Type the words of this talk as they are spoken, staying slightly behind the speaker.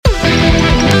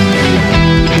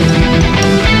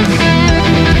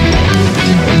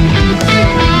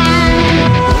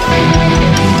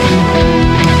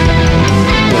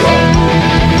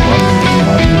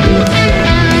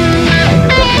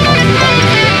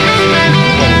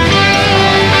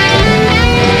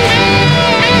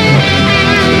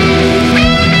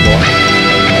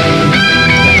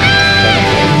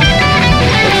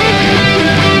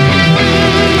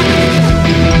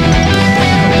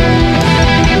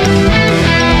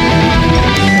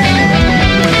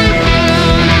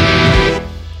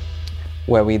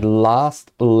where we last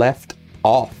left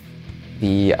off,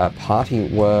 the party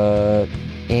were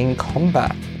in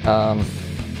combat,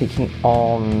 taking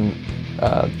on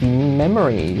the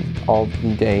memory of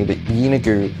the day that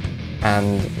Yeenoghu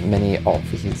and many of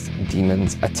his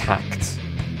demons attacked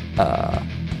the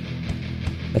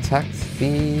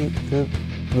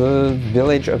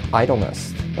village of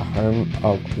Idleness, the home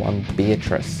of one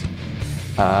Beatrice.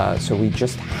 So we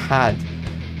just had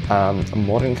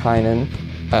Mordenkainen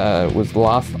was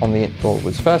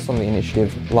first on the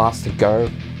initiative, last to go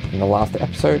in the last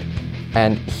episode,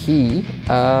 and he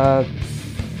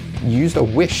used a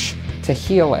wish to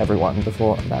heal everyone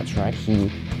before. That's right. He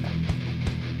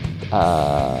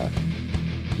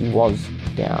was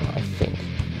down, I think.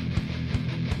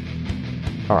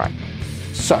 All right.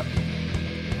 So,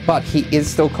 but he is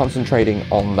still concentrating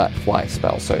on that fly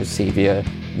spell. So, Sevia,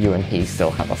 you and he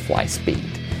still have a fly speed.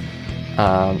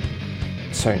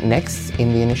 So next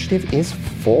in the initiative is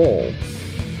Fall.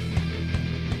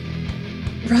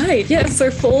 Right, yeah,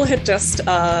 so Fall had just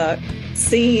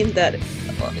seen that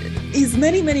his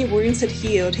many wounds had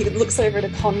healed. He looks over to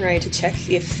Conrad to check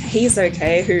if he's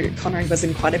okay, who Conrad was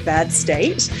in quite a bad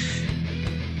state.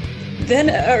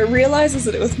 Then realizes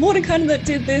that it was Mordenkainen that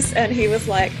did this, and he was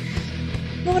like,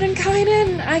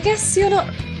 Mordenkainen, I guess you're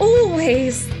not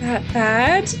always that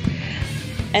bad.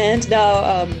 And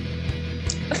now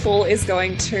Fall is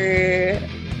going to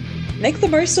make the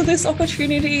most of this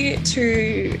opportunity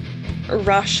to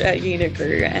rush at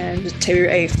Yeenoghu and do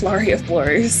a flurry of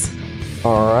blows.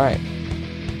 All right.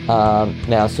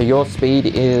 Now, so your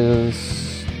speed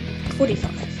is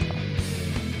 45.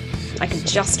 I can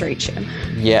just reach him.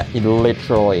 Yeah, you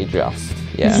literally just.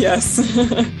 Yeah. Yes.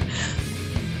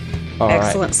 All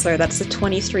Excellent. right. So that's a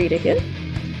 23 to hit.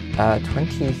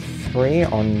 23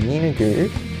 on Yeenoghu.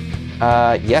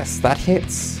 Yes, that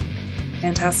hits.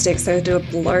 Fantastic. So do a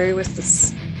blow with the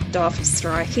Staff of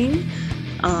Striking.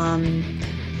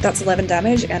 That's 11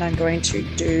 damage, and I'm going to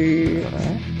do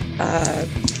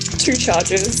 2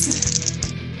 charges.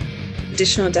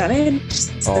 Additional damage.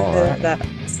 So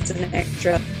that's an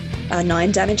extra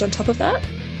 9 damage on top of that.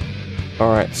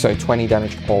 Alright, so 20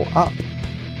 damage all up.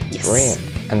 Yes. Brilliant.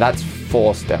 And that's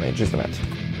force damage, isn't it?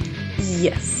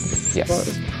 Yes. Yes.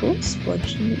 Force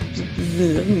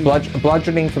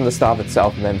Bludgeoning from the staff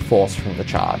itself and then force from the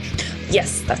charge.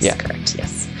 Yes, that's correct,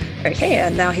 yes. Okay,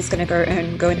 and now he's going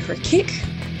to go in for a kick.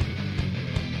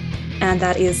 And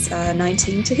that is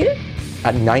 19 to hit.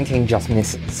 19 just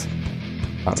misses,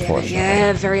 unfortunately.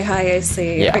 Yeah, very high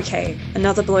AC. Yeah. Okay,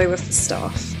 another blow with the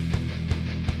staff.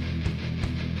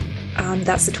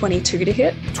 That's a 22 to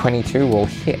hit. 22 will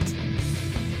hit.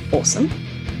 Awesome.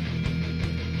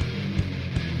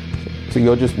 So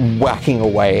you're just whacking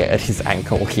away at his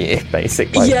ankle here,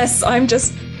 basically. Yes, I'm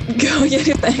just going at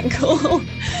his ankle,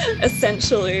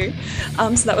 essentially.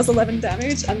 So that was 11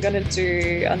 damage. I'm going to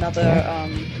do another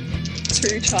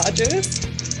 2 charges.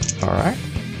 All right.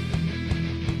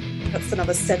 That's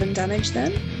another 7 damage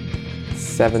then.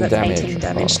 7 so that's damage. 18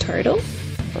 damage total.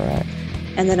 All right.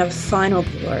 And then a final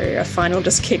blow, a final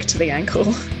just kick to the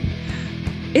ankle.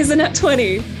 Isn't it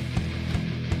 20?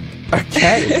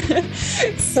 Okay.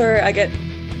 So I get,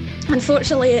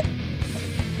 unfortunately,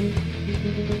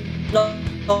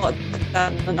 not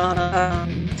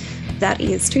that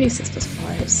is 2d6 plus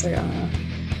 5, so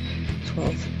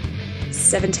 12.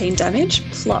 17 damage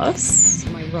plus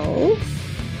my roll,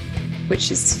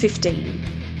 which is 15.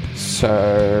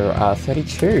 So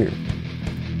 32.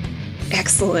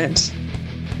 Excellent.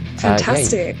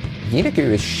 Fantastic.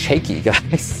 Yeenoghu is shaky,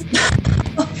 guys.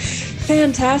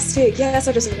 Fantastic. Yes,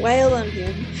 I just wail on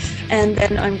him. And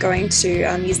then I'm going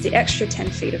to use the extra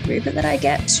 10 feet of movement that I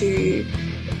get to,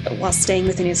 while staying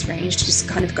within his range, to just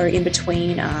kind of go in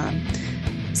between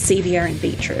Sevia and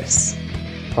Beatrice.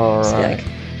 All So, right.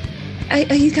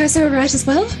 are you guys all right as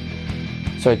well?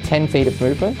 So 10 feet of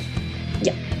movement?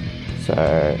 Yeah.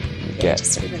 So you get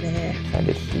Just over there. kind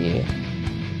of here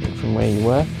from where you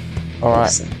were. All right.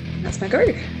 Awesome. That's my go.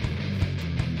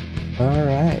 All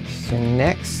right. So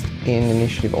next in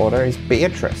initiative order is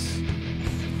Beatrice.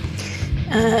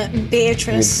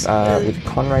 Beatrice With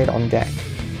Conrad on deck.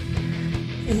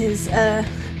 is I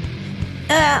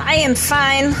am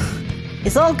fine.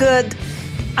 It's all good.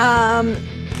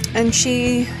 And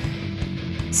she,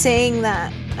 seeing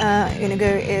that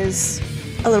Yeenoghu is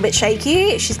a little bit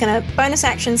shaky, she's going to bonus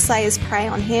action Slayer's Prey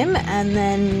on him and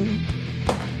then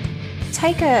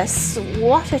take a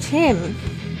swat at him.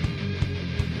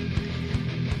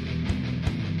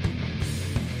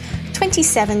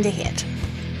 27 to hit.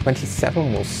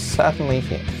 27 will certainly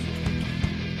hit.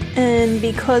 And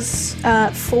because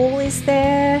Fall is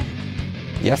there,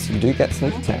 Yes, you do get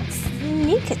sneak attack.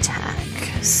 Sneak attack.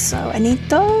 So I need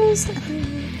those. And I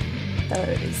need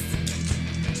those.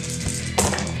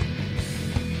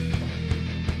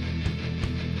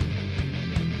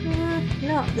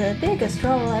 Not the biggest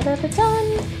roll I've ever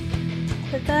done,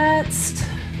 but that's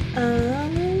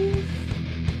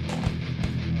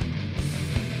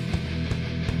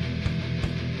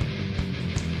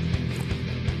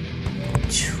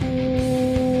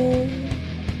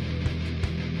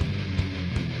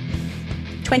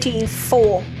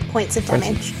 24 points of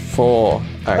damage. 24.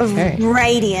 Okay. Of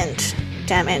radiant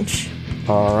damage.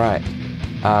 All right.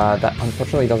 That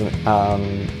unfortunately doesn't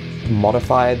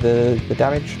modify the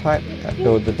damage type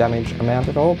or the damage amount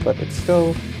at all, but it's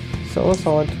still a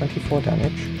solid 24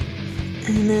 damage.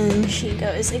 And then she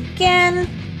goes again.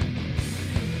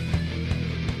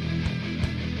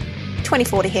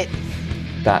 24 to hit.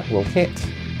 That will hit.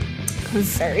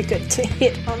 Very good to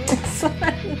hit on this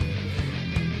one.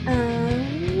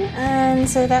 And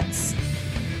so that's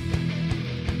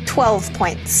 12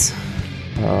 points.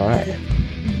 All right.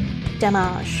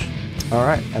 Damage. All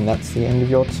right, and that's the end of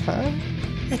your turn.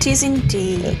 It is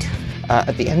indeed.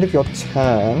 At the end of your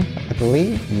turn, I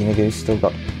believe Yinagu's still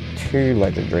got 2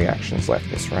 legendary actions left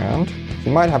this round. He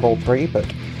might have all 3, but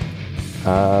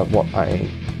what I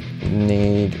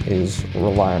need is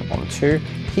reliant on 2.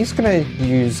 He's going to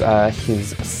use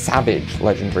his Savage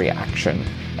legendary action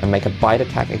and make a bite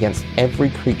attack against every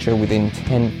creature within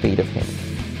 10 feet of him.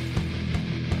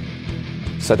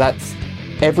 So that's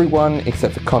everyone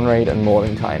except for Conrad and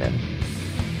Mordenkainen.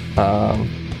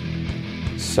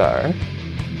 So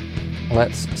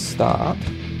let's start.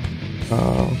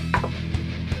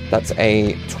 That's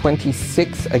a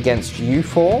 26 against you,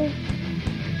 Fall.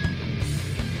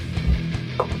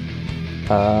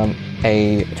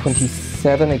 A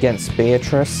 27 against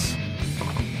Beatrice.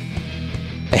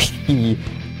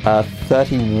 A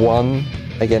 31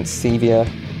 against Sevia.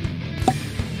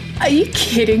 Are you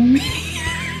kidding me?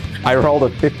 I rolled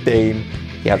a 15.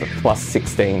 He has a plus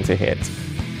 16 to hit.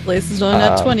 At least it's not an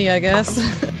at 20, I guess.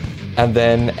 And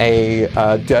then a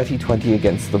dirty 20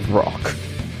 against the Rock.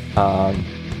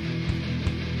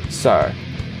 So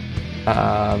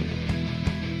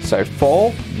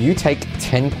Fall, you take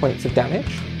 10 points of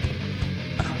damage.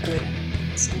 Oh, good.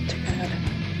 It's not too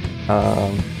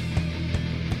bad.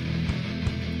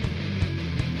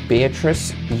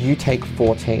 Beatrice, you take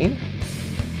 14.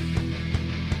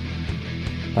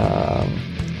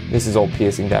 This is all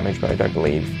piercing damage, but I don't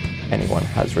believe anyone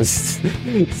has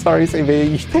resistance. Sorry,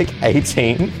 CV, you take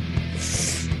 18.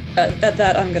 At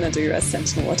that, I'm going to do a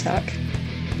sentinel attack.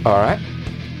 Alright.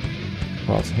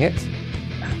 Roll to hit. So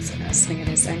I'm going to swing at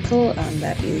his ankle.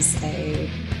 That is a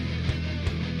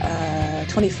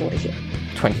 24 to hit.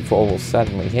 24 will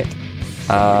certainly hit.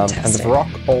 And the Fantastic. Rock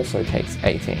also takes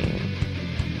 18.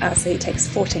 So he takes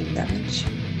 14 damage.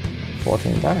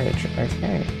 14 damage,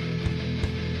 okay.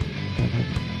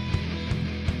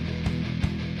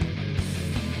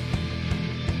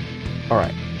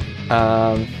 Alright.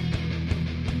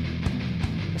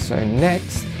 So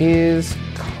next is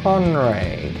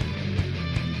Conrad.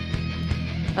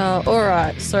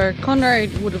 Alright, so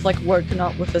Conrad would have woken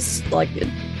up with this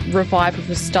revived with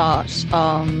a start.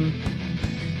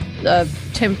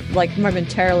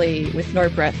 Momentarily with no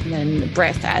breath, and then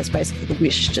breath as basically the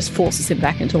wish just forces him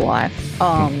back into life.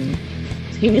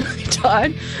 He nearly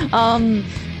died.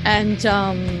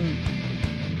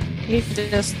 He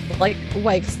just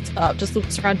wakes up, just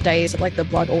looks around dazed at the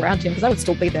blood all around him, because that would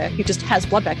still be there. He just has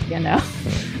blood back again now.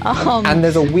 And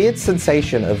there's a weird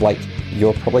sensation of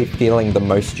you're probably feeling the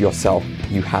most yourself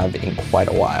you have in quite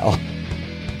a while.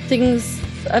 Things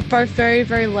are both very,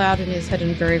 very loud in his head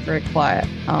and very, very quiet.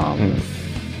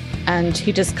 And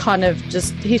he just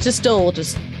still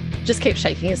keeps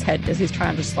shaking his head as he's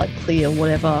trying to just clear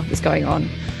whatever is going on.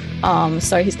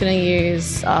 So he's going to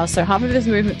use half of his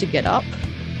movement to get up.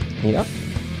 Yep.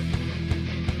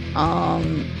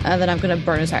 And then I'm going to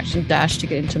bonus action dash to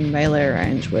get into melee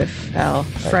range with our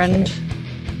friend.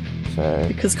 So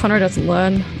Because Connor doesn't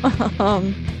learn.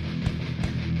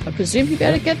 I presume he'd be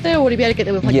able to get there, or would he be able to get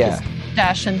there with his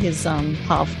dash and his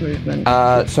half movement?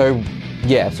 So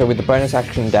with the bonus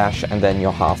action dash and then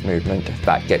your half movement,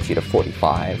 that gets you to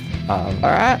 45.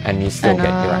 Alright. And you still get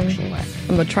your action left.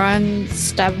 I'm going to try and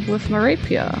stab with my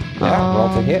rapier. Yeah, roll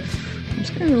to hit. I'm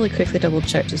just going to really quickly double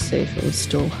check to see if it would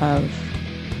still have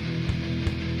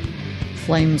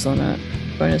flames on it.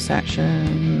 Bonus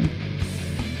action.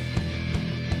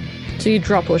 So you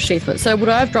drop or sheath it. So would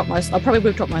I have dropped I probably would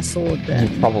have dropped my sword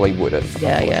then. You probably would have.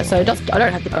 Yeah. So I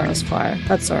don't have the bonus fire.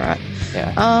 That's alright.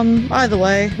 Yeah. Either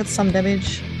way, that's some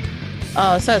damage.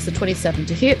 So it's a 27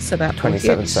 to hit, so that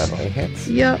 27 will hit. certainly hits.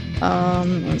 Yep.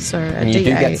 So a And you D8. do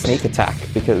get sneak attack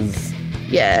because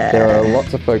Yeah. there are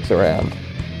lots of folks around.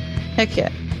 Heck yeah.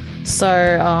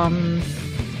 So,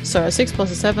 so a 6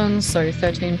 plus a 7, so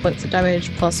 13 points of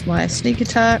damage plus my sneak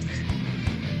attack,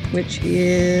 which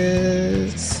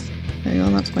is... Hang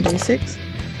on, that's my D6.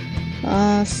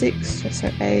 6, so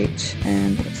 8,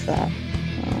 and what's that?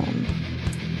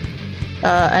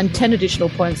 And 10 additional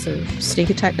points of sneak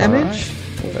attack damage.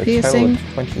 So Or a piercing.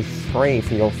 total of 23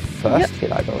 for your first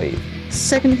hit, I believe.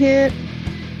 Second hit.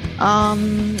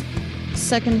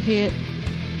 Second hit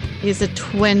is a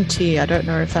 20. I don't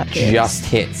know if that hits. Just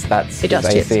hits. That's It his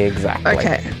just AC hits. exactly.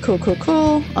 Okay, cool.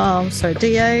 So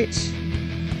D8.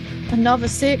 Another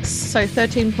 6, so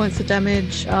 13 points of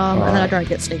damage. And then I don't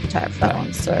get sneak attack for that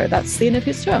one. So that's the end of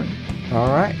his turn. All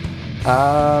right.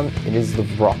 It is the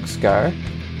Vrock's go.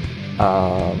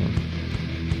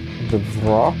 The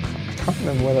Vrock, I can't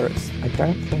remember whether it's... I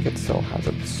don't think it still has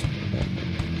its...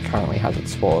 currently has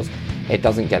its spores. It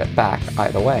doesn't get it back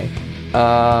either way.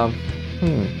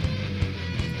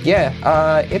 Yeah,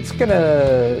 it's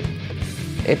gonna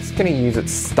use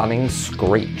its Stunning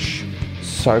Screech.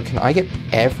 So can I get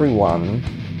everyone,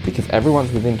 because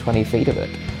everyone's within 20 feet of it,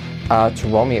 to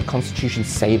roll me a Constitution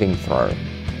saving throw?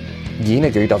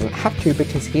 Yeenoghu doesn't have to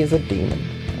because he is a demon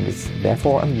and is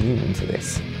therefore immune to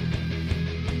this.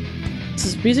 This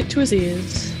is music to his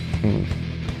ears.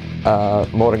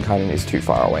 Mordenkainen is too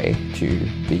far away to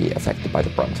be affected by the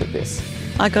brunt of this.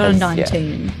 I got a As-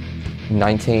 19. yeah.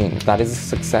 19, that is a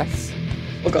success.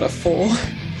 I got a 4.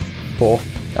 4,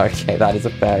 okay, that is a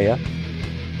failure.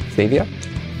 Sevia,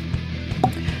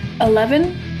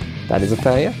 11. that is a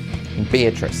failure.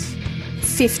 Beatrice,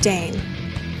 15.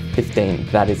 15,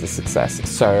 that is a success.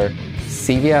 So,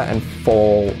 Sevia and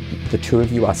Fall, the two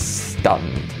of you are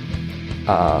stunned.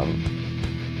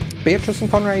 Beatrice and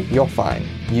Conrad, you're fine.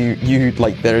 You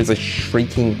like, there is a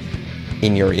shrieking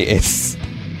in your ears.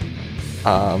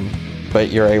 But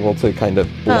you're able to kind of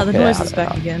block The it noise out is back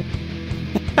now. again.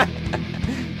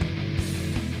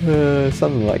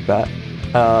 Something like that.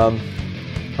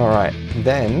 Alright,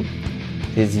 then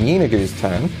is Yeenoghu's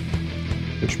turn,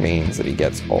 which means that he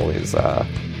gets all of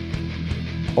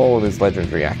his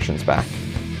legendary actions back.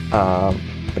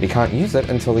 But he can't use it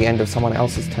until the end of someone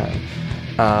else's turn.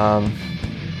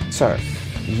 So,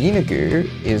 Yeenoghu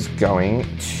is going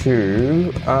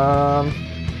to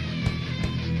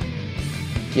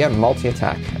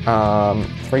multi-attack.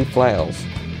 3 flails.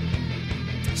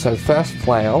 So the first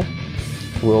flail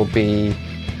will be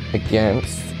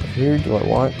against... Who do I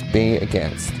want to be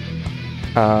against?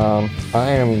 I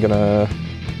am gonna...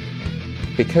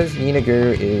 Because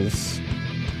Yeenoghu is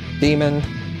demon,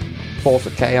 force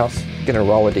of chaos, gonna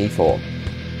roll a d4.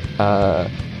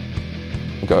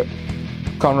 We'll go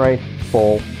Conrad,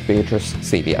 Fall, Beatrice,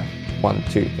 Sevia. 1,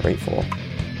 2, 3, 4.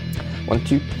 1,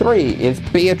 2, 3 is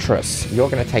Beatrice. You're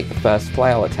going to take the first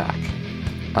flail attack,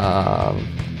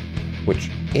 which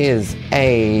is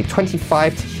a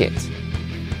 25 to hit.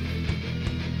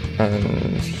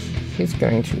 And he's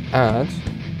going to add...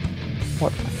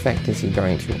 What effect is he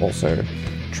going to also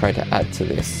try to add to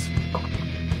this?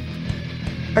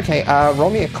 Okay, roll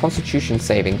me a Constitution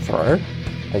saving throw,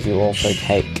 as you also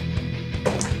take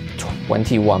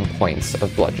 21 points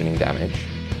of bludgeoning damage.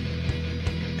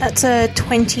 That's a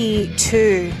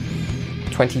 22.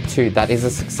 22, that is a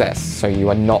success, so you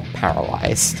are not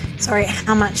paralyzed. Sorry,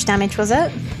 how much damage was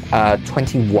it?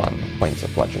 21 points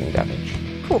of bludgeoning damage.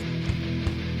 Cool.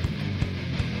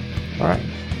 Alright.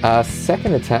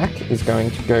 Second attack is going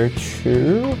to go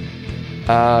to...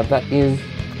 that is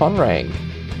Conrad.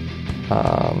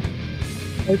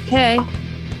 Okay.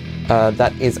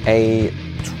 That is a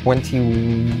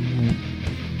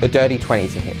dirty 20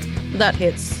 to hit. That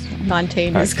hits.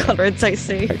 19 is Okay. Conrad's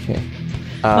AC. Okay.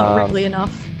 Not really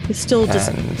enough. He's still just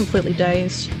and- completely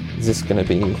dazed. Is this going to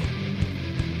be... need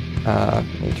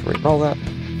to re-roll that.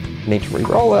 Need to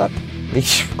re-roll that.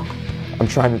 I'm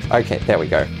trying to... Okay, there we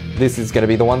go. This is going to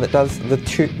be the one that does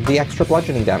the extra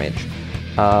bludgeoning damage.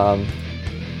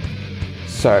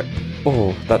 So,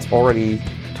 that's already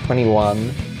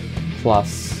 21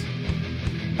 plus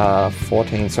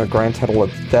 14, so a grand total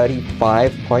of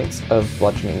 35 points of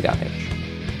bludgeoning damage.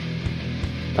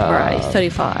 Alright,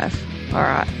 35.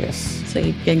 Alright. Yes. So he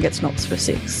again gets knocked for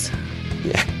 6.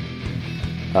 Yeah.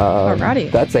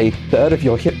 Alrighty. That's a third of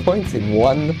your hit points in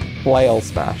one flail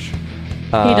smash.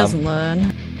 He doesn't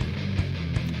learn.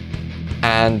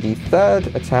 And the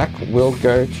third attack will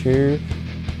go to...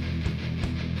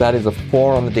 That is a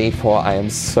 4 on the d4. I am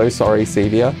so sorry,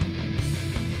 Sevia.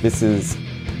 This is...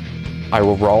 I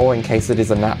will roll in case it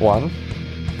is a nat 1.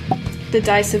 The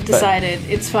dice have decided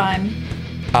it's fine.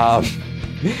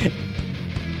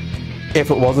 If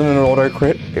it wasn't an auto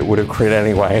crit, it would have crit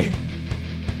anyway.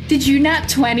 Did you nat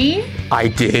 20? I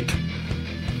did.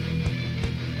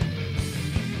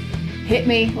 Hit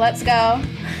me. Let's go.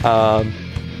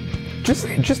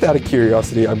 Just out of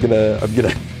curiosity, I'm gonna.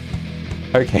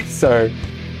 Okay, so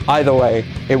either way,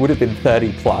 it would have been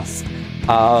 30 plus.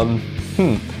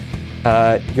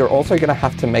 You're also gonna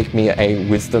have to make me a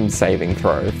wisdom saving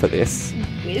throw for this.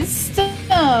 Wisdom.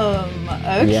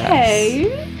 Okay.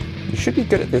 Yes. You should be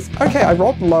good at this. Okay, I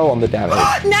rolled low on the damage.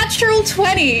 Natural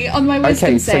 20 on my wisdom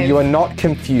Okay, save. so you are not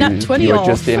confused. Nat 20 you are off.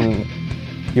 just in.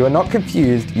 You are not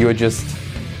confused. You are just.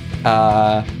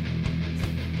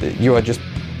 You are just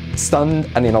stunned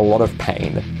and in a lot of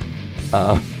pain.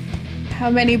 How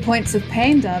many points of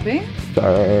pain, Darby?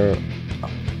 So.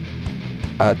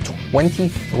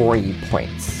 23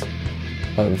 points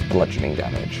of bludgeoning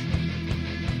damage.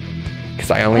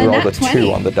 Because I only And rolled a nat 2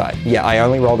 20. on the die. Yeah, I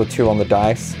only rolled a 2 on the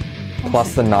dice,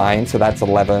 plus the 9, so that's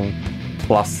 11,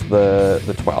 plus the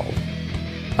 12.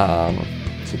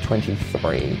 So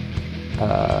 23.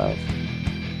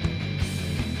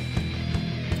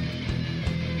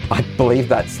 I believe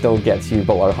that still gets you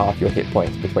below half your hit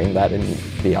points between that and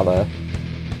the other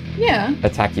Yeah.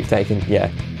 attack you've taken. Yeah,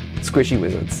 squishy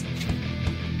wizards.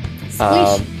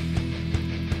 Squish.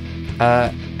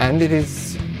 And it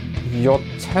is your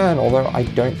turn, although I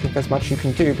don't think there's much you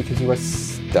can do because you are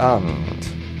stunned.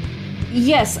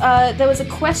 Yes, there was a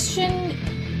question.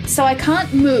 So I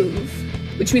can't move,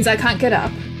 which means I can't get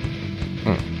up.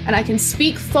 And I can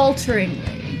speak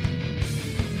falteringly.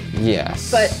 Yes.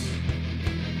 But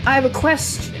I have a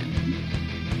question.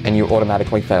 And you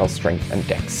automatically fail strength and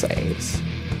dex saves.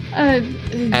 And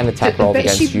attack but rolls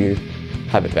against she- you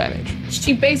have advantage.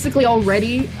 She basically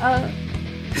already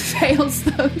fails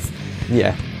those.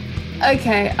 Yeah.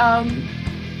 Okay,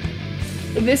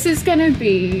 this is gonna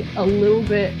be a little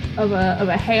bit of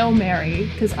a Hail Mary,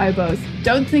 because I both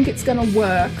don't think it's gonna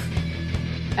work,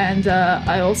 and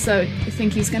I also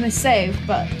think he's gonna save,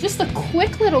 but just a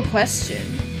quick little question.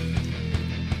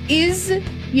 Is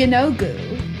Yanogu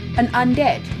an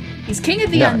undead? He's king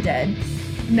of the No. undead.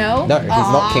 No? No, he's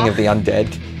not king of the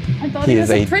undead. I thought He he is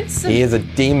was a prince of... he is a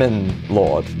demon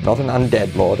lord, not an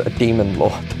undead lord, a demon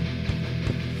lord.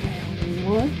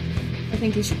 What? I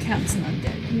think he should count as an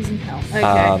undead. He's in hell.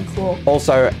 Okay, cool.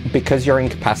 Also, because you're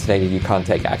incapacitated, you can't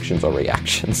take actions or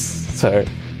reactions. So,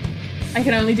 I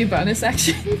can only do bonus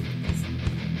action.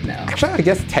 No. actually, I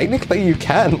guess technically you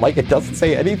can. Like, it doesn't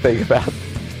say anything about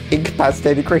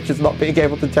incapacitated creatures not being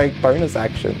able to take bonus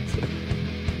actions.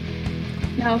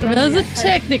 No, I mean, those are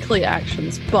technically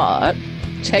actions, but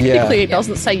technically it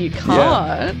doesn't say you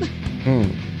can't.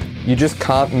 You just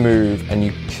can't move, and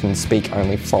you can speak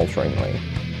only falteringly.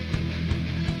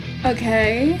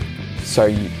 Okay. So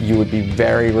you would be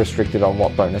very restricted on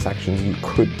what bonus actions you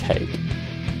could take.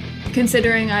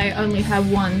 Considering I only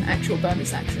have one actual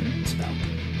bonus action spell.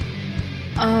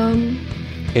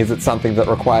 Is it something that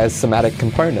requires somatic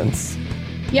components?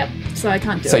 Yep. So I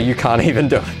can't do So it. you can't even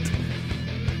do it,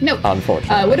 Nope.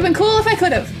 unfortunately. Would have been cool if I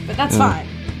could have, but that's fine.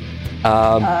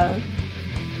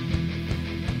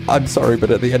 I'm sorry,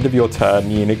 but at the end of your turn,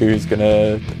 Yinagu's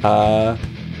gonna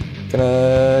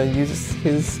use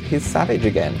his savage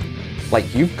again.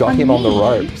 Like, you've got him on the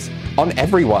ropes. On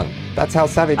everyone. That's how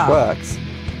savage works.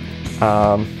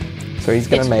 So he's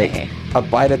gonna It's make me. a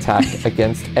bite attack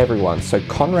against everyone. So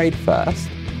Conrad first.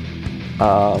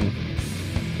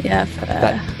 Yeah, fair.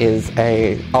 That is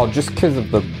just because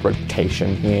of the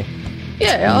rotation here.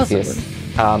 Yeah, awesome. Easiest.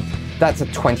 That's a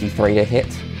 23 to hit.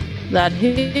 That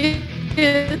hits.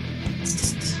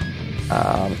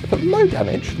 But low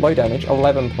damage,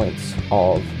 11 points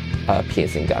of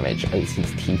piercing damage as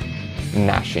his teeth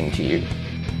gnash into you.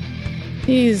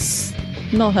 He's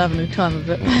not having a time of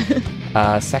it.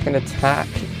 Second attack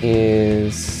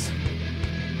is...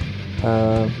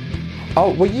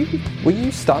 were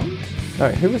you stunned? No,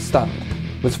 who was stunned?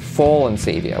 It was Fall and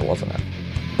Sevia, wasn't it?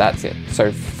 That's it.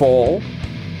 So Fall,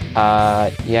 so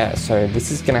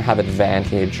this is going to have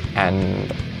advantage,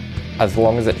 and as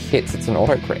long as it hits, it's an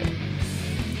auto crit.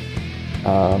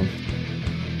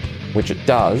 Which it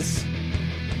does.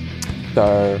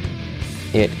 So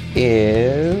it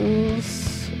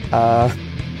is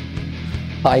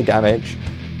high damage.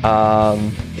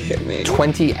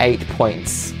 28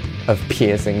 points of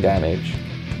piercing damage.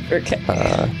 Okay.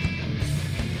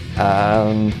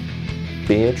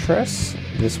 Beatrice,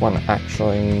 this one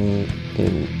actually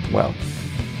is, well,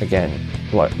 again,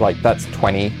 like that's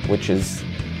 20, which is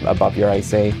above your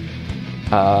AC.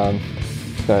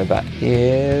 So that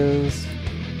is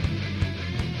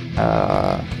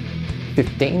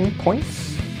 15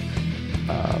 points.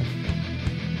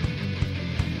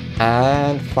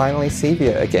 And finally,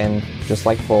 Sevia again, just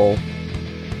like Fall,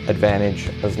 advantage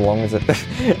as long as it.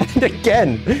 And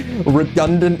again,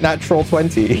 redundant natural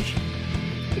 20.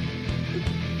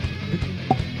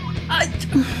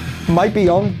 My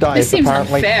Beyond dice This seems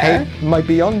apparently unfair.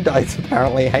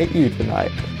 hate you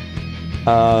tonight.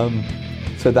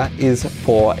 So that is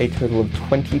for a total of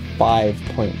 25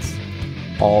 points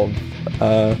of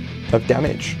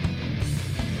damage.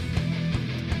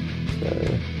 So.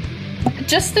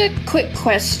 Just a quick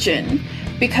question.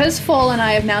 Because Fall and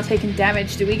I have now taken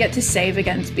damage, do we get to save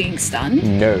against being stunned?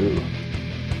 No.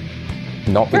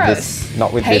 Not with Gross.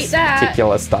 Hate this that.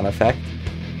 particular stun effect.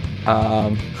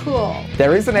 Cool.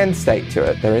 There is an end state to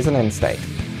it. But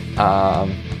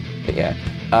yeah.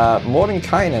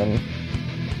 Mordenkainen,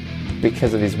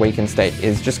 because of his weakened state,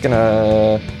 is just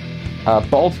gonna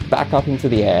bolt back up into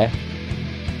the air.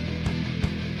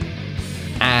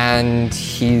 And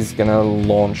he's gonna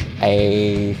launch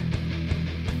a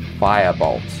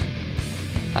firebolt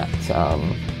at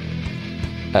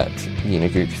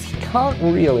Yeenoghu, because he can't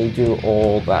really do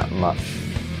all that much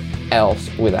else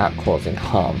without causing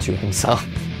harm to himself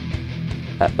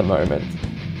at the moment.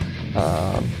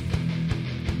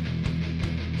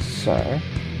 So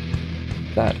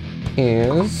that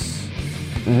is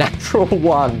natural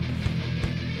 1.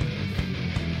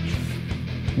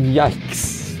 Yikes.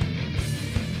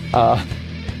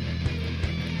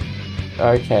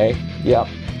 Okay, yep.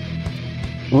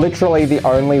 Literally the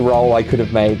only roll I could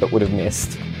have made that would have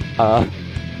missed.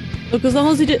 Look, as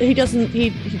long as he does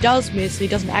miss, he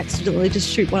doesn't accidentally just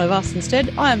shoot one of us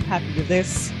instead, I am happy with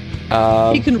this.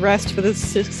 He can rest for the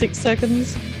 6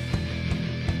 seconds.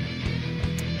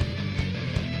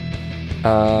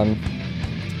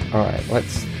 Alright,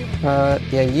 let's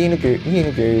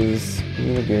Yeenoghu's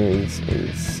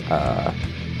is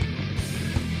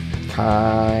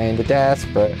kinda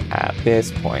desperate at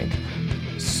this point.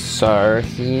 So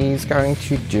he's going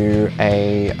to do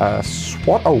a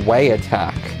swat away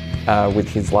attack with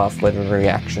his last legendary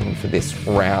action for this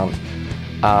round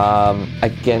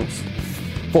against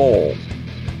Fall.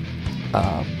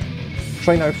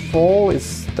 Actually, no, Fall is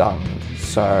stunned,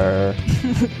 so...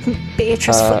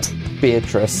 Beatrice foot.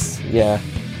 Beatrice, yeah.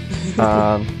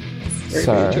 Very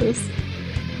So... dangerous.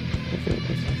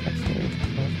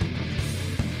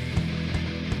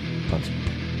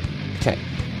 Okay.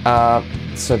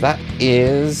 So that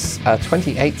is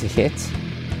 28 to hit.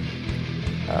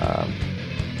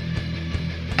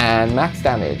 And max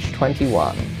damage,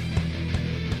 21.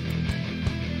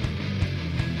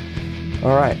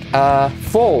 Alright,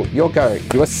 Fall, your go.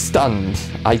 You are stunned.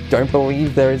 I don't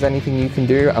believe there is anything you can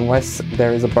do unless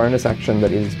there is a bonus action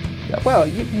that is... Well,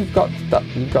 you've got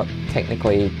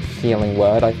technically Healing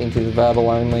Word, I think is verbal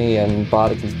only, and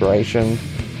Bardic Inspiration.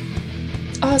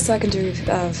 Oh, so I can do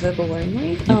verbal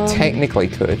only? You technically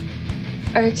could.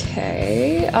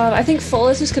 Okay. I think Fall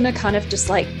is just gonna kind of just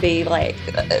like be like,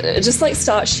 just like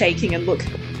start shaking and look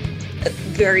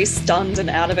very stunned and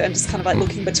out of it, and just kind of like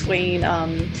looking between a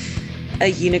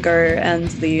Yeenoghu and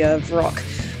the Vrock.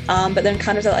 But then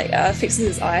kind of like fixes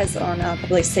his eyes on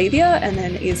probably Sevia, and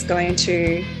then is going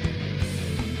to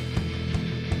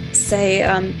say,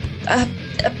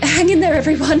 hang in there,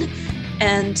 everyone.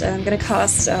 And I'm going to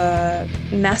cast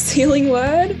Mass Healing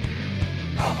Word,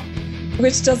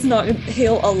 which does not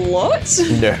heal a lot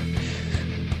No.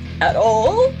 at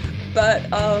all, but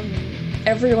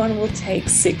everyone will take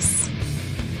 6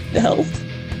 health.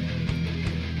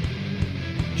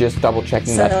 Just double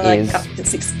checking So that like is... up to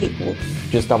 6 people.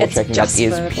 Just double It's checking that just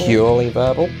is verbal. purely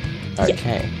verbal?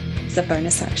 Okay. It's a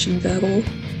bonus action verbal.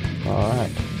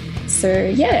 Alright. So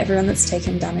yeah, everyone that's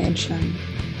taken damage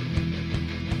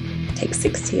takes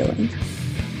 6 healing.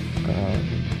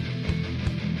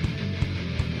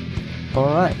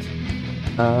 Alright.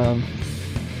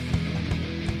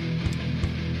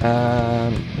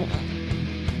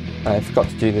 I forgot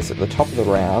to do this at the top of the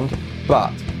round,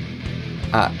 but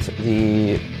at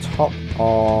the top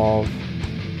of...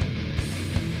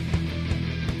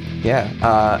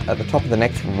 at the top of the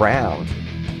next round,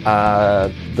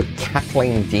 the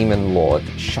cackling demon lord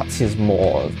shuts his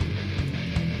maws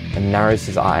and narrows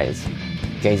his eyes,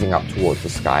 gazing up towards the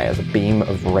sky as a beam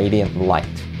of radiant light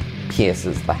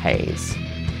pierces the haze.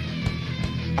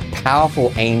 A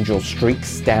powerful angel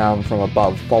streaks down from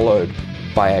above, followed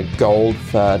by a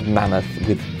gold-furred mammoth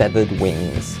with feathered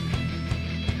wings.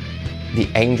 The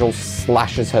angel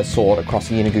slashes her sword across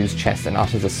Yeenoghu's chest and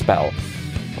utters a spell.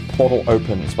 A portal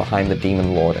opens behind the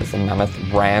demon lord as the mammoth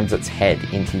rams its head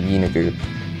into Yeenoghu.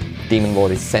 The demon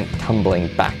lord is sent tumbling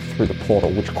back through the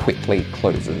portal, which quickly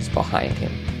closes behind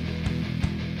him.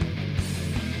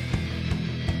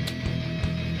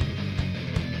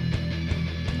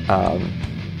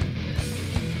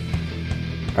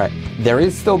 Right. There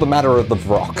is still the matter of the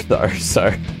rock, though,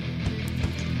 so...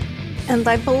 And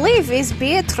I believe it's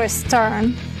Beatrice's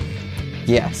turn.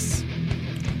 Yes.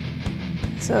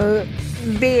 So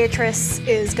Beatrice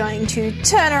is going to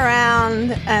turn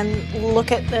around and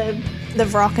look at the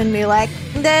rock and be like,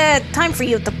 time for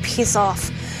you to piss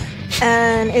off.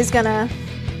 And is gonna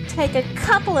take a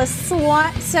couple of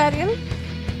swats at him.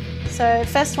 So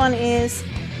first one is...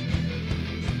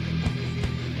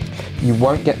 You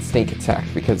won't get sneak attack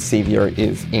because Sevia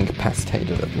is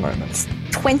incapacitated at the moment.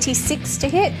 26 to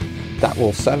hit. That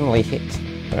will certainly hit.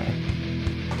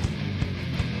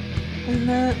 And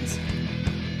that's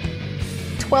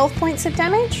 12 points of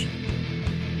damage.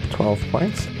 12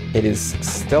 points. It is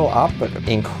still up, but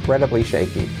incredibly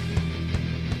shaky.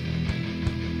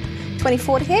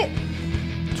 24 to hit.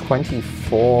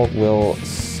 24 will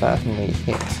certainly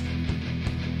hit.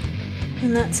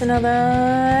 And that's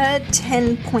another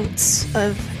 10 points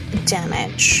of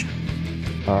damage.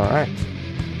 Alright.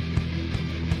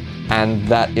 And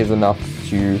that is enough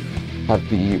to have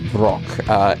the rock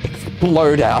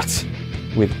explode out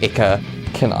with Ica.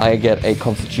 Can I get a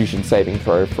constitution saving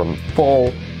throw from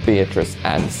Fall, Beatrice,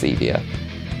 and Sevia?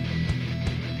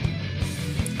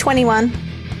 21.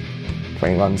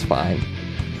 21's fine.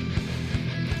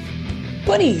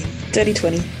 20. Dirty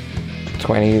 20.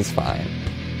 20 is fine.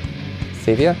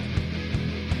 Sevia?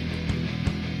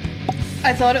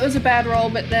 I thought it was a bad roll,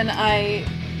 but then I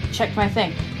checked my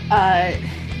thing.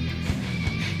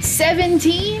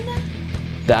 17?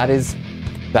 That is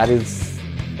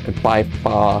by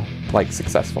far,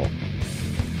 successful.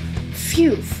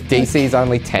 Phew. DC is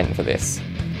only 10 for this.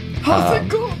 Oh,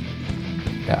 thank God.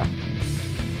 Yeah.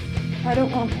 I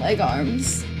don't want leg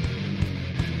arms.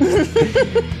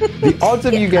 The odds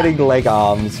of you getting leg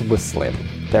arms were slim.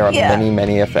 There are many,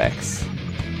 many effects.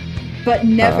 But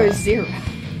never zero.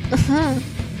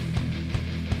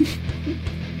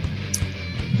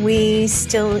 We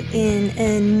still in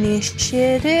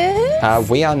initiative?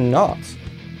 We are not.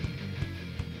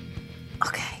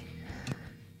 Okay.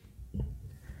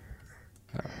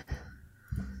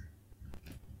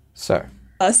 So.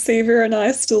 Sevia and I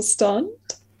are still stunned.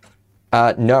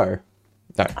 No.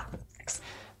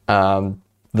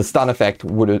 The stun effect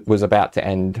was about to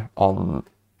end on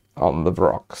the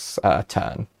rock's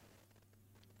turn.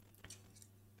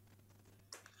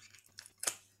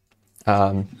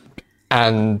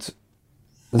 And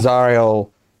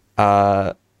Zariel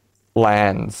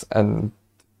lands and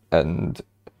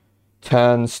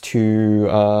turns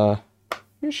to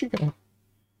who's she gonna?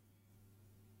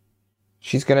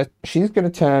 She's gonna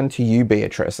turn to you,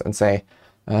 Beatrice, and say,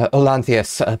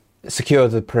 Olanthius, secure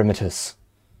the perimeters.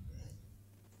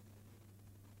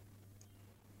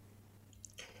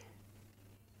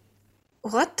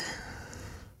 What?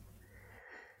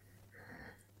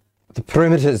 The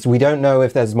perimeters, we don't know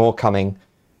if there's more coming.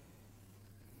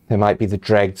 There might be the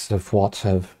dregs of what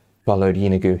have followed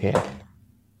Yinagu here.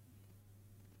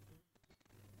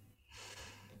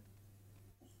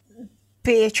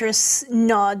 Beatrice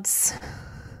nods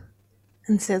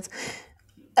and says,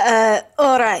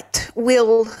 all right,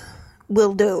 we'll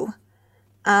do.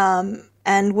 And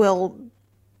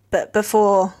but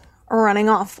before running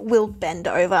off, we'll bend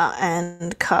over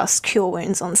and cast Cure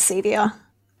Wounds on Sevia.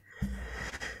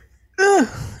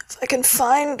 If I can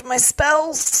find my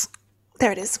spells.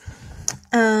 There it is.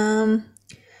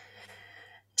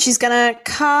 She's gonna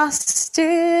cast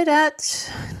it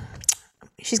at...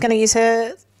 She's gonna use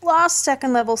her last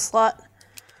second level slot.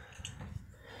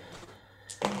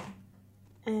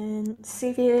 And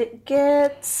Sevia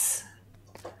gets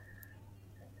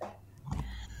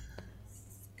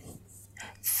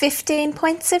 15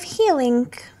 points of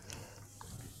healing.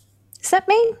 Is that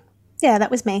me? Yeah,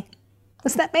 that was me.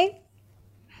 Was that me?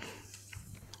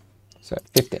 So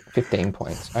 15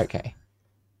 points. Okay.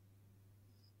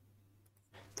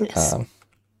 Yes.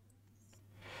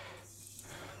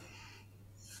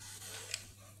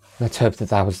 Let's hope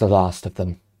that was the last of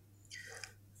them.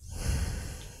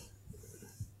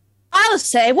 I'll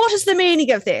say, what is the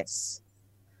meaning of this?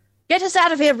 Get us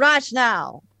out of here right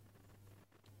now.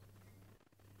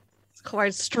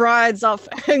 Clyde strides up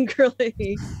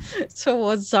angrily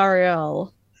towards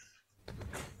Zariel.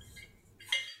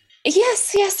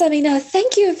 Yes. I mean,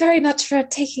 thank you very much for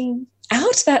taking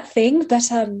out that thing, but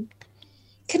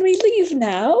can we leave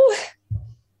now?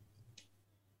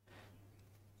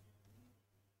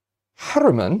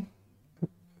 Haruman?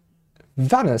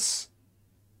 Vanus?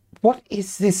 What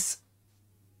is this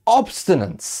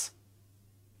obstinance?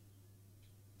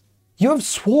 You have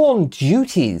sworn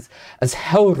duties as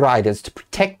Hell Riders to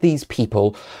protect these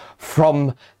people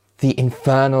from the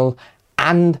infernal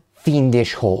and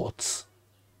fiendish hordes.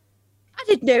 I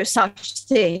did no such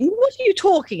thing. What are you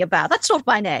talking about? That's not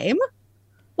my name.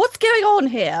 What's going on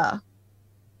here?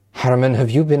 Harriman, have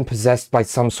you been possessed by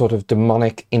some sort of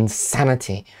demonic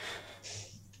insanity?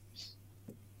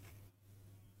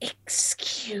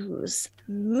 Excuse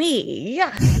me.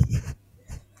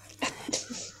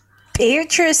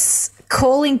 Beatrice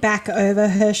calling back over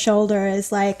her shoulder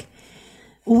is like,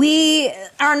 we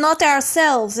are not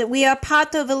ourselves. We are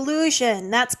part of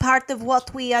illusion. That's part of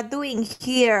what we are doing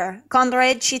here.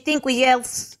 Conrad, she think we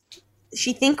else?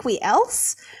 She think we're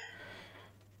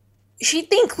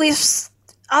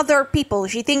other people.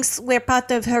 She thinks we're part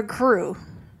of her crew.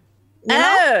 You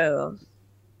know? Oh.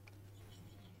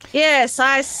 Yes,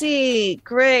 I see.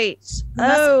 Great.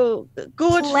 Oh,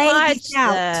 good play fight this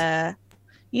out. there.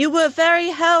 You were very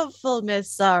helpful,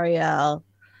 Miss Zariel.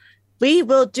 We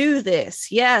will do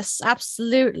this. Yes,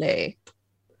 absolutely.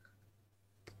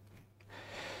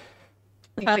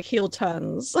 Like heel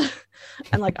turns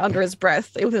and like under his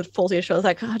breath, it would fall to his shoulders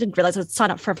like, oh, I didn't realize I would sign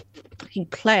up for a fucking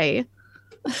play.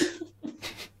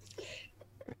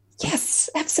 Yes,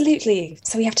 absolutely.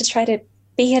 So we have to try to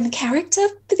be in character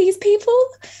for these people?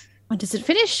 When does it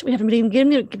finish? We haven't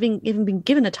been even been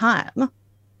given a time.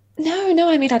 No,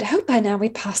 I mean, I'd hope by now we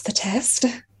passed the test.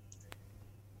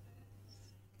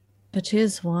 It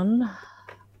is one.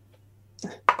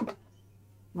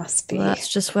 Must be. Well,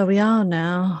 that's just where we are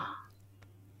now.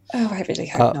 Oh, I really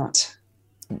hope not.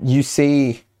 You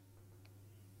see,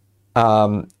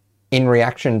 in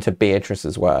reaction to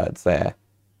Beatrice's words there,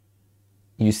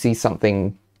 you see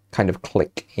something kind of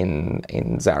click in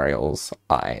Zariel's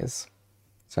eyes.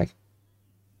 It's like,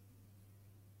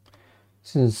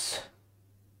 this is...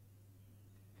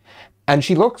 And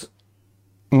she looks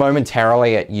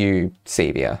momentarily at you,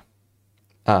 Sevia.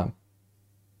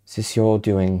 Is this your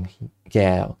doing,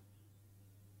 Yale?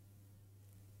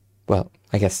 Well,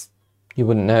 I guess you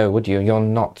wouldn't know, would you? You're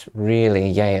not really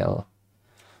Yale.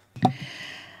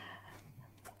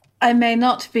 I may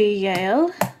not be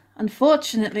Yale,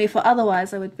 unfortunately, for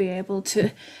otherwise I would be able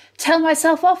to tell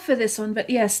myself off for this one, but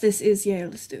yes, this is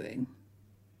Yale's doing.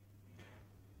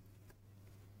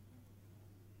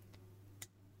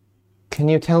 Can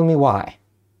you tell me why?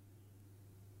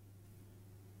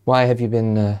 Why have you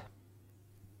been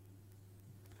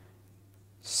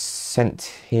sent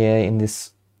here in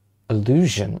this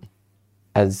illusion,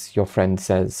 as your friend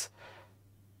says,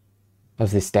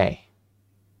 of this day?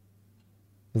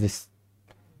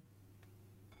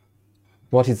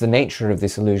 What is the nature of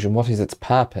this illusion? What is its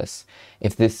purpose?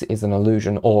 If this is an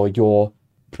illusion, or your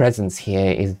presence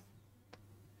here is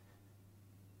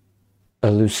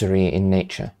illusory in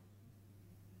nature?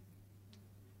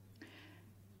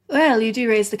 Well, you do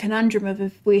raise the conundrum of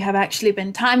if we have actually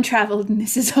been time traveled and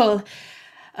this is all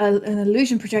an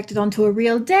illusion projected onto a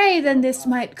real day, then this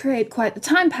might create quite the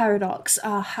time paradox.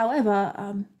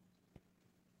 However,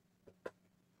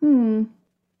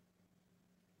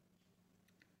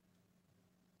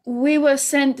 we were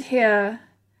sent here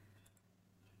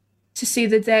to see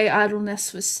the day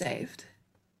idleness was saved,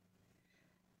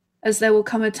 as there will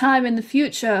come a time in the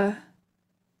future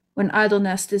when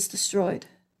idleness is destroyed.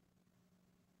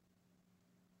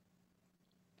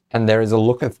 And there is a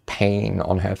look of pain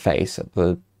on her face at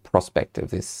the prospect of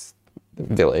this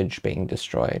village being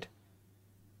destroyed.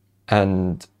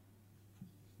 And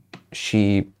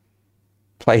she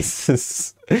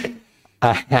places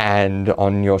a hand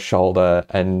on your shoulder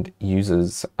and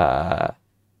uses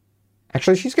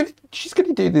actually she's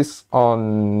gonna do this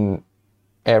on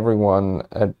everyone.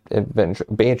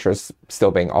 Beatrice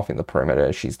still being off in the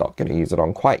perimeter, she's not going to use it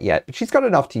on quite yet, but she's got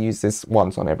enough to use this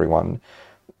once on everyone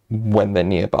when they're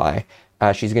nearby.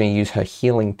 She's going to use her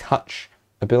healing touch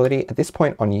ability at this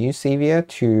point on you, Sevia,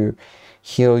 to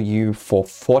heal you for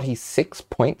 46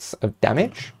 points of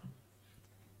damage.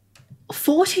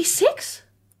 46?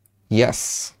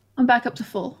 Yes. I'm back up to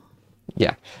full.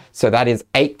 Yeah. So that is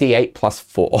 8d8 plus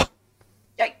 4.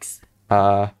 Yikes.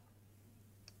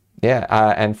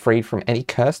 And freed from any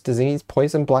curse, disease,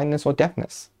 poison, blindness, or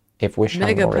deafness. If Wish hadn't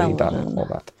Mega already paladin. done all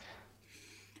that.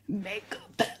 Mega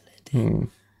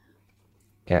paladin.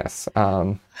 Yes.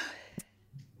 Thank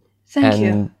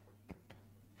you.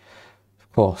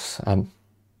 Of course.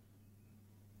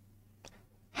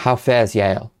 How fares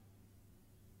Yale?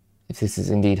 If this is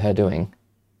indeed her doing.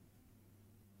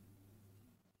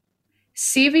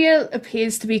 Sevia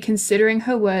appears to be considering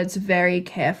her words very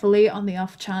carefully on the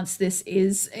off chance this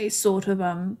is a sort of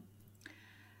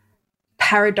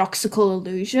paradoxical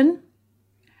illusion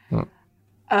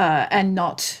and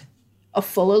not a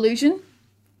full illusion.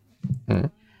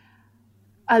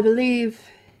 I believe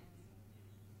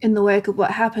in the wake of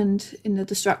what happened in the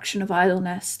destruction of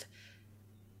Idlenest,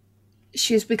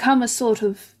 she's become a sort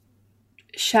of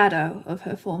shadow of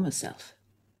her former self.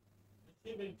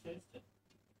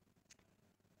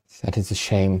 That is a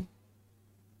shame.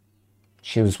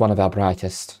 She was one of our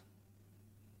brightest.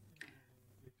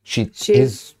 She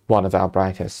is one of our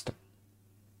brightest.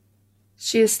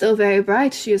 She is still very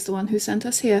bright. She is the one who sent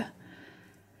us here.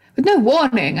 With no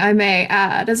warning, I may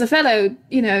add. As a fellow,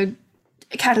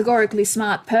 categorically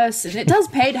smart person, it does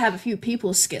pay to have a few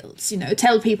people skills,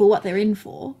 tell people what they're in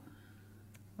for.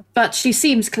 But she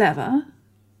seems clever.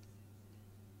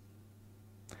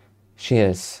 She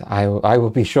is. I will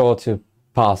be sure to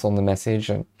pass on the message,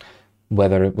 and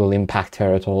whether it will impact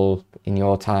her at all in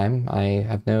your time, I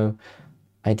have no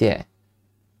idea.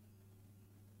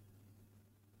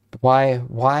 But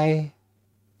why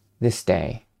this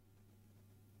day?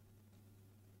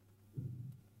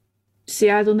 See,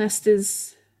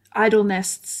 Idlenests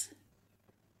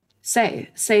say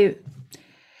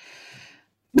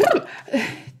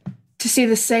to see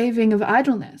the saving of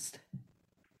Idlenest.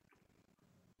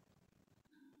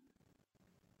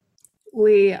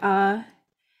 We are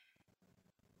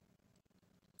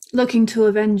looking to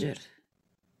avenge it.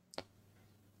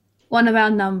 One of our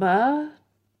number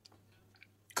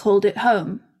called it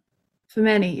home for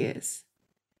many years,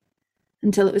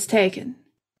 until it was taken.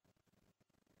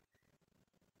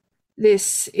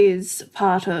 This is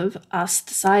part of us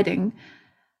deciding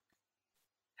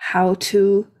how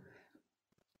to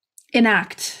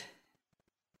enact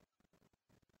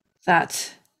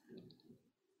that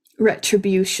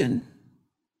retribution.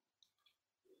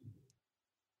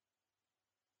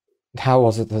 How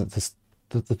was it that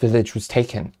the village was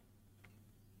taken?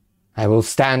 I will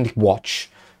stand watch,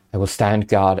 I will stand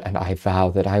guard, and I vow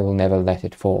that I will never let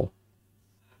it fall.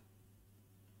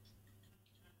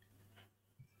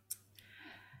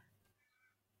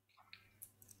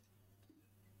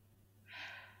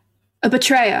 A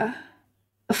betrayer,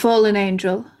 a fallen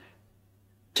angel,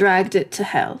 dragged it to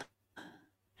hell.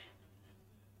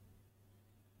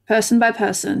 Person by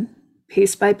person,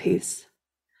 piece by piece,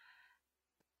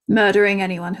 murdering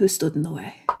anyone who stood in the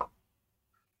way.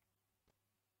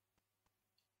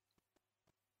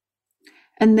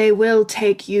 And they will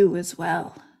take you as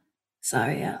well,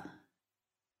 Zariel.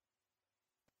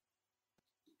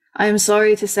 I am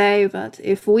sorry to say, but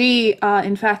if we are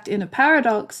in fact in a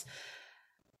paradox,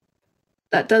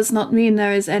 that does not mean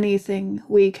there is anything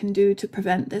we can do to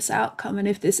prevent this outcome. And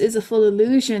if this is a full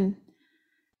illusion,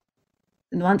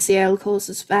 and once Yael calls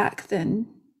us back, then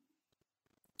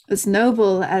as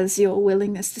noble as your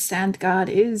willingness to stand guard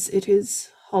is, it is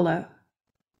hollow.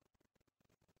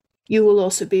 You will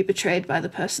also be betrayed by the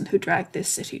person who dragged this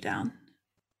city down.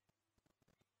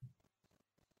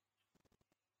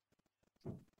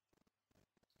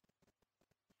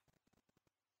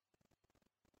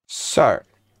 So,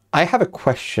 I have a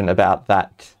question about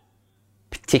that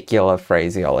particular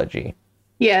phraseology.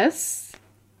 Yes.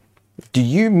 Do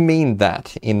you mean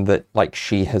that in that, like,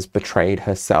 she has betrayed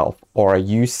herself, or are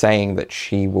you saying that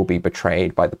she will be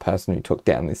betrayed by the person who took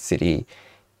down this city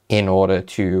in order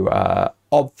to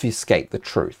obfuscate the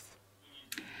truth?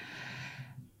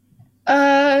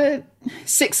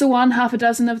 6 of one, half a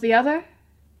dozen of the other.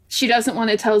 She doesn't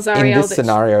want to tell Zariel in this that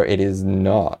scenario, it is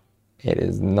not. It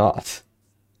is not.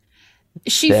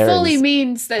 She fully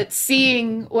means that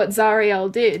seeing what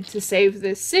Zariel did to save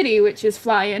this city, which is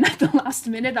fly in at the last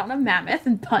minute on a mammoth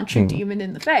and punch a demon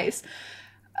in the face,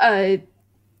 and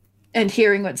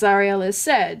hearing what Zariel has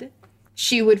said,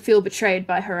 she would feel betrayed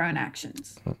by her own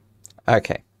actions.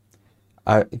 Okay.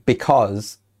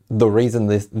 Because the reason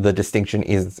the distinction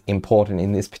is important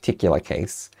in this particular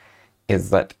case is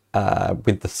that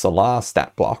with the Solar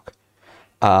stat block,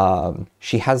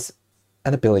 she has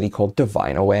an ability called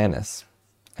Divine Awareness,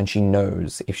 and she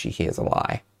knows if she hears a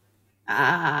lie.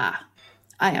 Ah,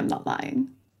 I am not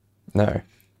lying. No.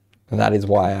 And that is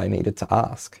why I needed to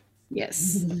ask.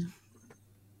 Yes.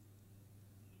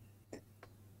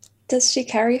 Does she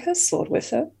carry her sword with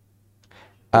her?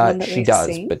 She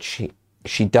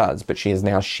does, but she has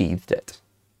now sheathed it.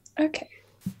 Okay.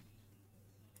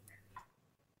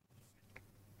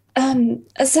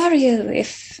 Azariel,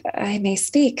 if I may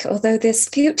speak, although this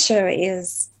future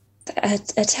is a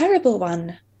terrible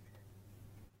one,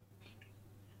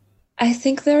 I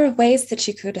think there are ways that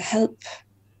you could help.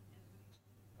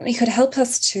 You could help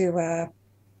us to,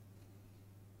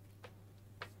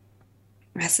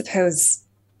 I suppose,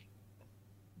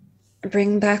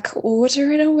 bring back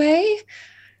order in a way.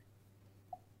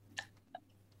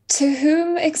 To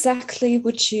whom exactly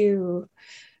would you?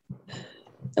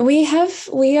 We have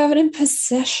in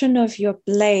possession of your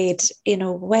blade in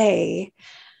a way.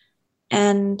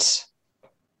 And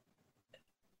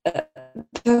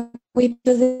we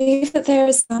believe that there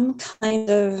is some kind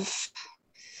of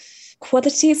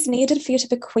qualities needed for you to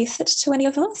bequeath it to any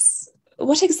of us.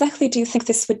 What exactly do you think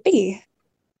this would be?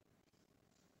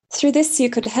 Through this, you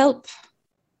could help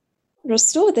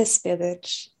restore this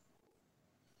village.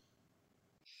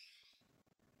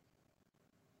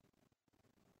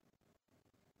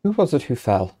 Who was it who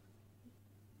fell?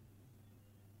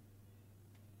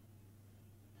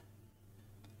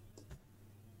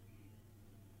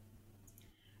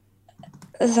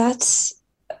 That...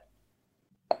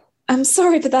 I'm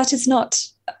sorry, but that is not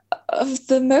of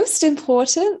the most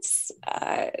importance.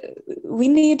 We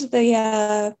need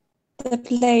the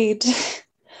blade.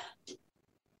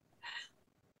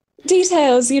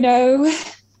 Details, you know.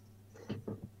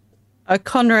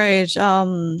 Conrad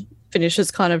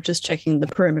finishes kind of just checking the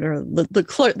perimeter,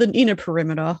 the inner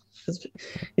perimeter.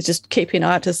 He's just keeping an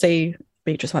eye out to see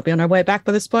Beatrice might be on her way back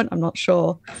by this point. I'm not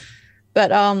sure.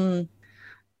 But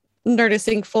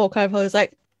noticing Four kind of was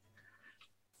like,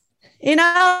 in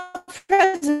our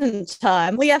present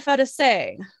time, we have heard a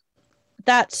saying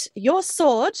that your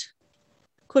sword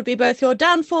could be both your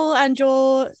downfall and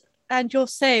your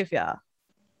savior.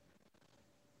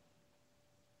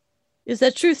 Is there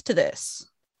truth to this?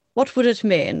 What would it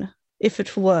mean if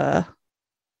it were?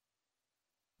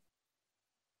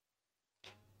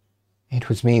 It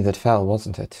was me that fell,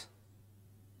 wasn't it?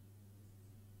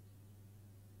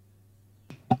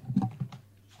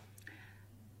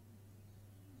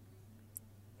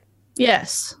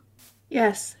 Yes.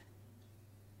 Yes.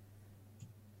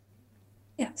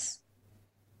 Yes.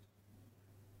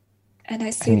 And I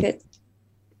see that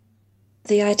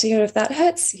the idea of that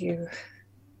hurts you.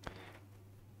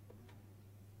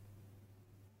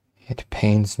 It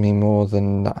pains me more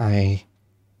than I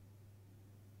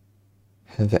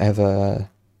have ever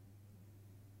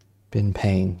been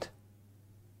pained.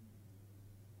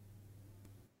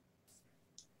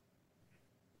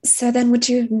 So then would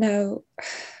you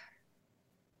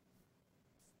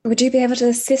be able to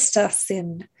assist us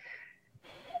in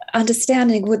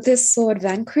understanding, would this sword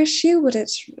vanquish you? Would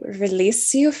it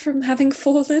release you from having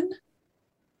fallen?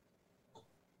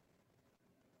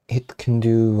 It can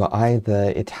do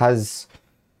either. It has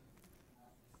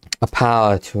a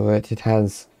power to it. It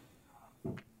has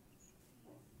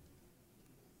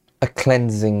a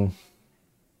cleansing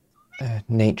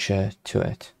nature to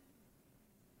it.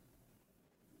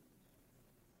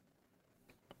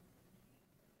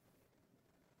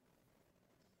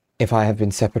 If I have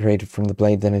been separated from the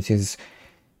blade, then it is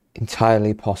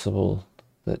entirely possible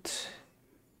that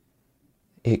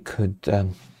it could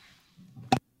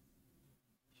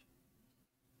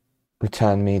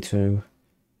return me to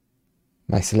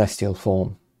my celestial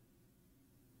form.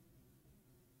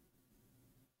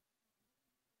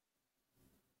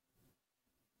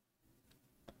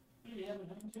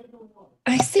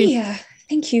 I see.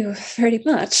 Thank you very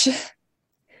much.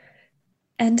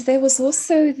 And there was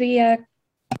also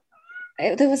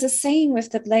there was a saying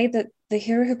with the blade that the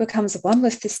hero who becomes one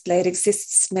with this blade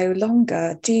exists no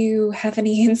longer. Do you have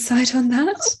any insight on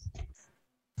that?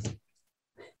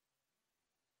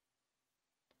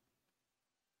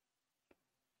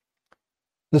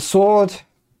 The sword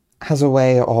has a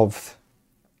way of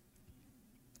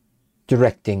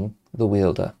directing the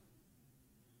wielder.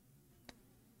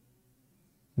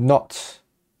 Not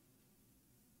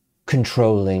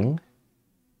controlling,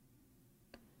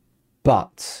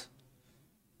 but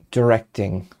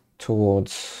directing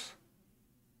towards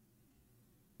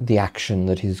the action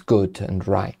that is good and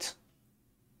right.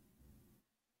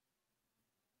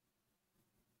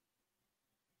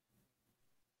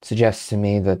 Suggests to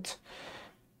me that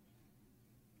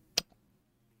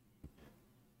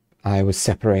I was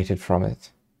separated from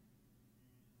it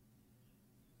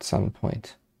at some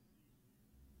point.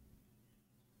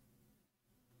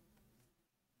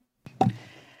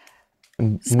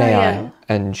 May I?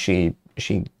 And she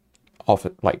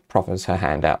proffers her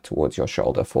hand out towards your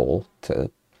shoulder, Fall,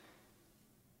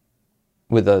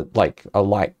 with a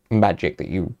light magic that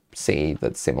you see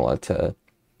that's similar to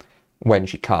when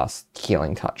she cast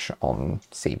Healing Touch on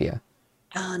Sevia.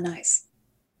 Ah, nice.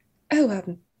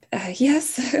 Oh,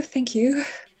 yes, thank you.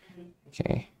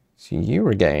 Okay, so you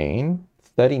regain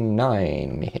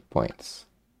 39 hit points.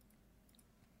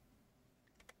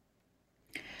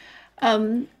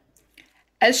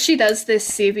 As she does this,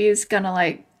 Sevia's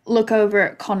gonna look over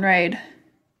at Conrad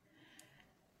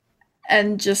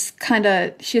and just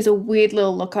she has a weird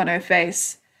little look on her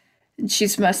face, and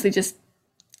she's mostly just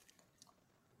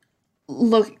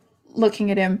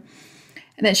looking at him,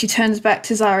 and then she turns back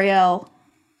to Zariel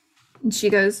and she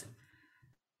goes,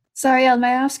 Zariel, may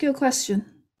I ask you a question?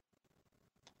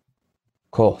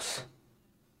 Of course.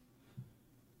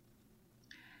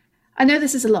 I know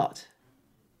this is a lot.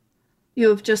 You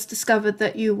have just discovered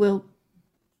that you will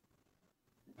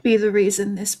be the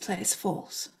reason this place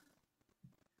falls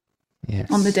Yes.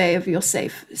 on the day of your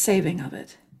saving of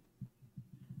it.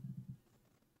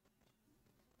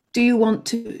 Do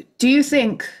you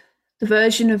think the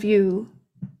version of you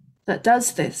that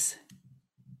does this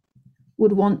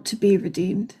would want to be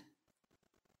redeemed?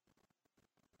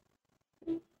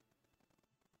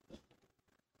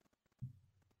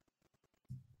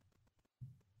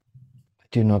 I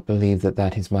do not believe that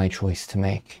that is my choice to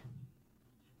make.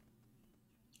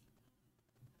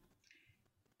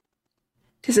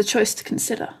 It is a choice to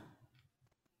consider.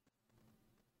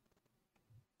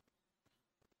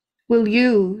 Will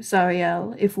you,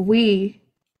 Zariel, if we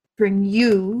bring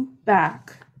you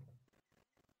back,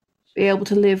 be able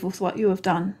to live with what you have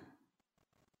done?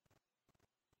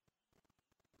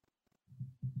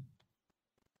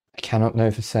 I cannot know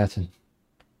for certain.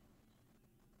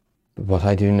 But what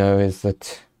I do know is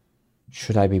that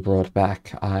should I be brought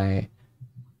back, I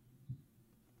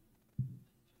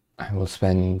will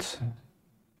spend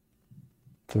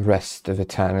the rest of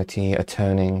eternity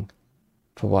atoning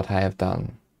for what I have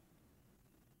done.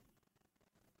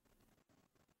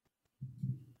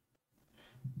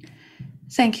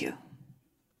 Thank you.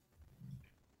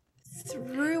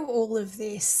 Through all of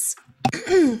this,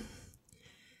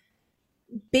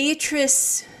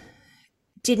 Beatrice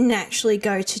didn't actually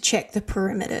go to check the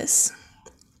perimeters.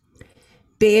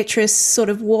 Beatrice sort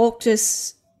of walked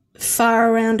as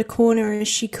far around a corner as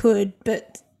she could,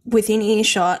 but within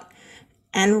earshot,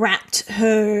 and wrapped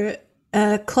her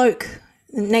cloak,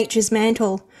 nature's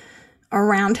mantle,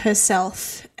 around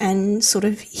herself and sort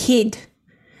of hid,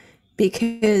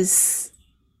 because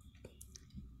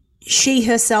she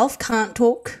herself can't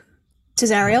talk to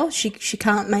Zariel. She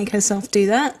can't make herself do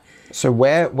that. So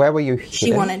where were you hidden?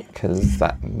 She wanted- Because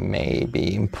that may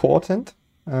be important.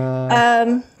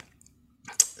 So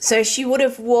she would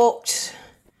have walked.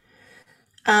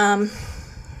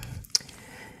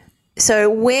 So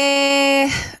where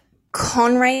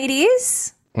Conrad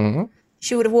is,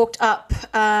 she would have walked up,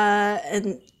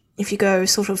 and if you go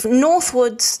sort of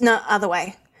northwards, no, other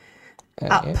way,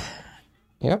 up,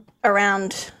 Yep.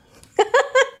 around.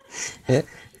 Yeah.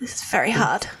 This is very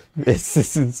hard. This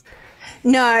is.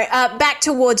 No, back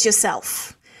towards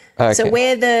yourself. Okay. So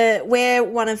where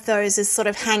one of those is sort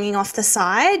of hanging off the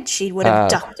side, she would have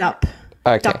ducked up.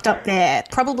 Okay. Ducked up there.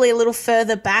 Probably a little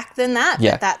further back than that,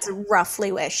 Yeah. but that's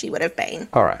roughly where she would have been.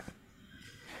 All right.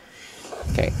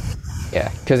 Okay.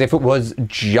 Yeah, because if it was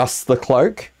just the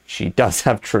cloak, she does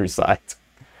have true sight.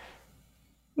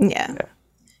 Yeah.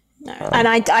 No. And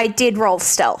I did roll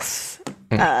stealth.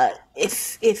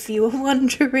 If you were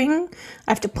wondering,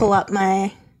 I have to pull up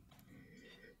my.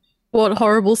 What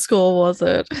horrible score was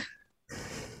it?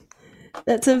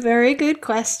 That's a very good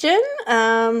question.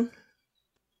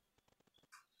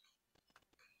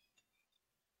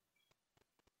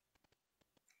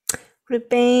 Would have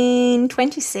been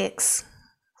 26.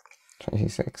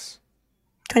 26.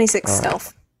 26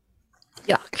 stealth.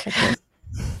 Yuck.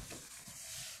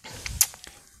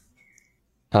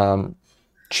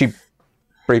 She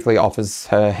briefly offers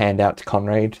her hand out to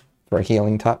Conrad for a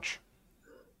healing touch.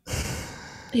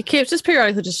 He keeps just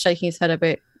periodically just shaking his head a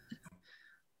bit.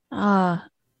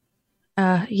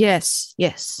 Yes.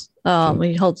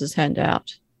 He holds his hand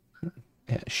out.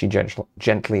 Yeah, she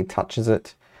gently touches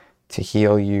it to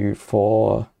heal you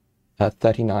for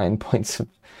 39 points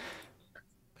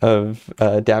of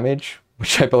damage,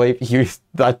 which I believe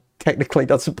that technically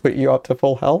doesn't put you up to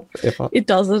full health. It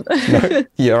doesn't. No,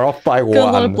 you're off by one. Got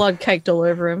a lot of blood caked all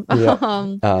over him.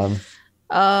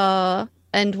 Yeah.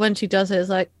 And when she does it, it's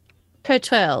like,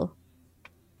 Pertwell,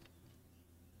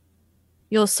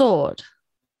 your sword.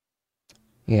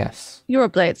 Yes, You're a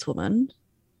bladeswoman,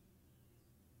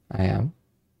 I am.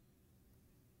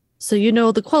 so you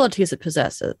know the qualities it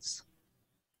possesses.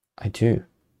 I do.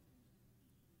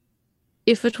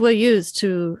 If it were used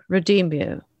to redeem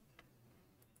you,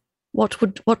 what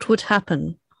would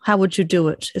happen? How would you do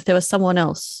it if there was someone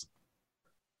else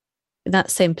in that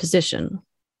same position?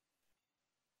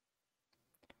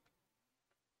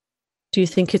 Do you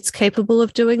think it's capable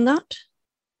of doing that?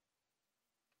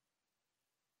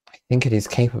 I think it is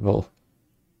capable,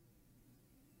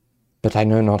 but I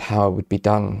know not how it would be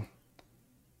done.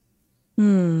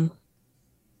 It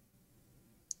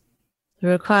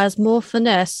requires more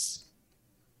finesse.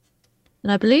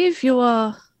 And I believe you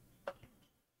are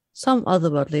some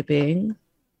otherworldly being.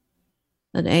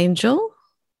 An angel?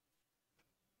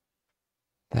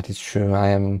 That is true. I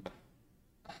am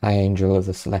High Angel of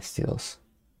the Celestials.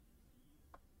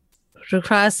 It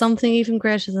requires something even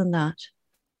greater than that.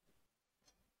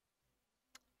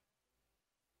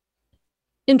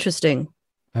 Interesting.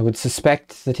 I would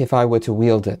suspect that if I were to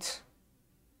wield it,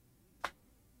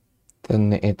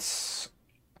 then its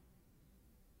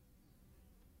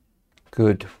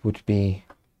good would be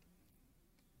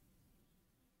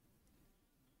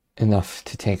enough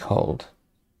to take hold.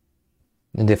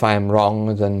 And if I am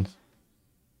wrong, then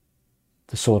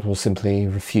the sword will simply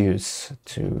refuse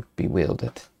to be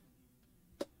wielded.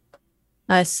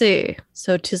 I see.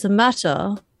 So 'tis a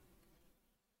matter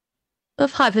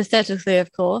of, hypothetically,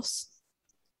 of course,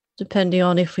 depending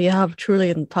on if we have truly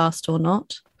in the past or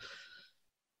not,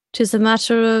 'tis a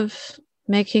matter of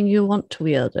making you want to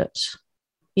wield it.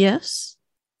 Yes?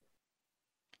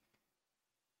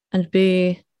 And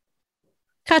be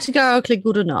categorically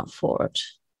good enough for it,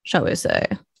 shall we say.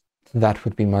 That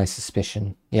would be my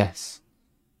suspicion, yes.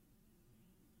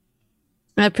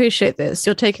 I appreciate this.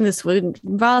 You're taking this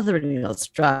rather in your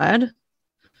stride,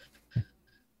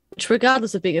 which,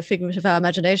 regardless of being a figment of our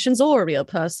imaginations or a real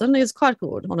person, is quite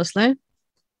good, honestly.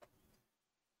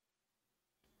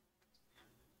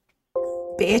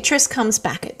 Beatrice comes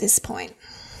back at this point.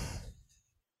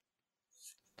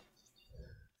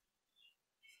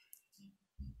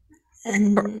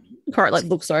 And Court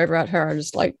looks over at her and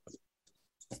just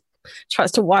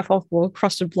tries to wipe off more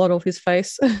crusted blood off his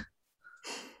face.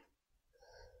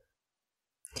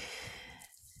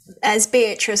 as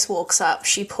Beatrice walks up,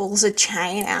 she pulls a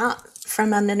chain out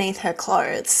from underneath her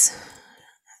clothes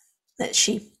that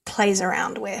she plays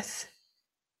around with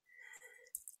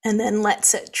and then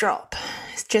lets it drop.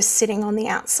 It's just sitting on the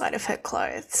outside of her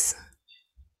clothes.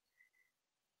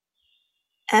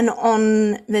 And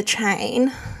on the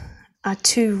chain are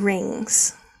 2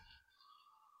 rings.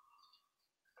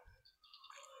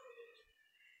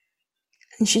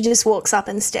 And she just walks up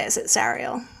and stares at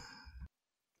Zariel.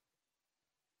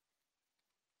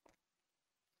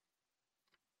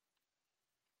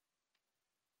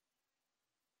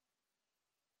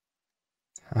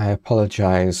 I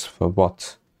apologize for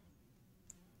what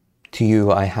to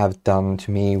you I have done,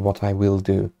 to me what I will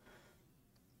do.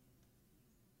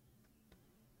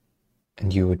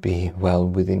 And you would be well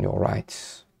within your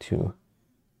rights to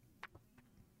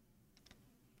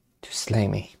slay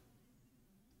me.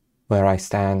 Where I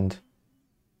stand,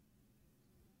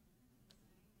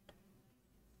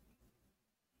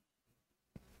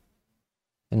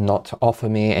 and not to offer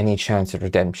me any chance of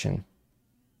redemption.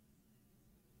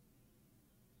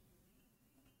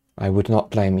 I would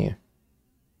not blame you.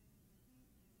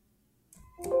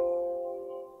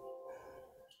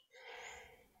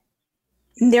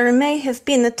 There may have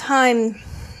been a time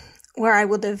where I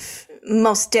would have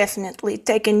most definitely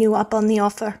taken you up on the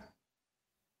offer.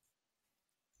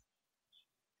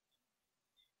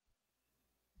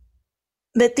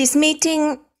 But this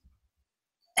meeting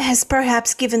has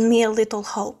perhaps given me a little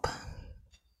hope.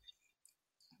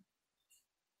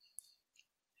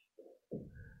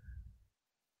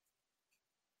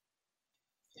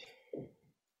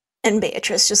 And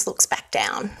Beatrice just looks back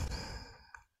down.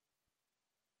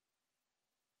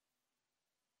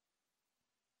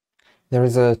 There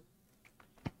is a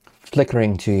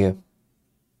flickering to you.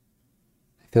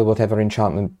 I feel whatever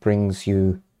enchantment brings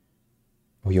you,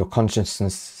 or your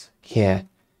consciousness here,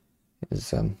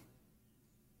 is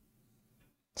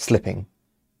slipping.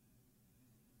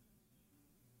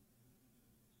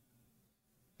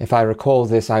 If I recall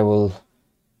this, I will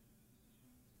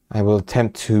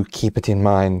attempt to keep it in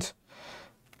mind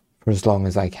for as long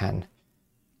as I can.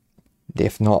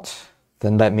 If not,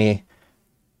 then let me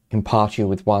impart you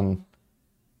with one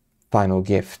final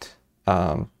gift.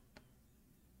 And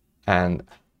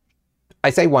I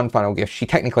say one final gift, she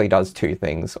technically does 2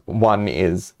 things. One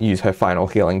is use her final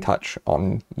healing touch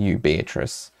on you,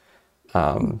 Beatrice.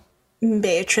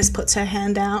 Beatrice puts her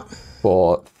hand out.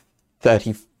 For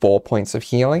 34 points of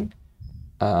healing.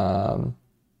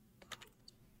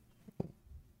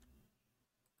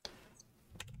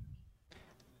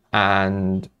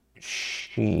 And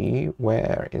she,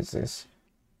 where is this?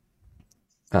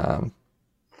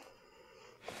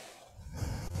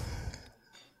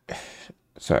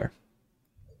 So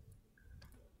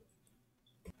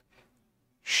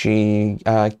she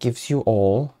gives you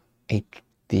all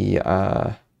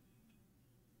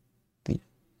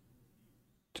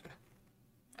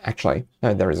actually,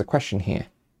 no, there is a question here.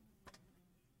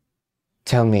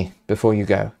 Tell me before you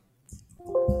go.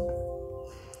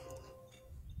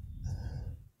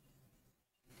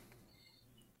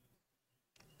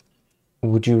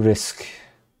 Would you risk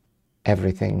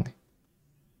everything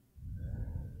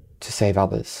to save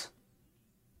others?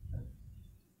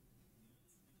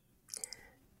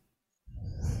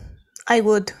 I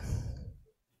would.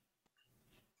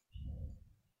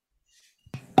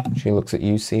 She looks at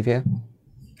you, Sevia.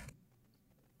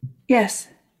 Yes,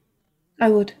 I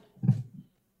would.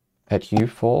 At you,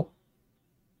 Fall.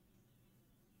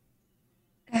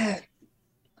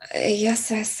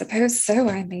 Yes, I suppose so.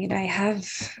 I mean, I have,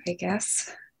 I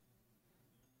guess.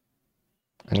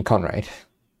 And Conrad.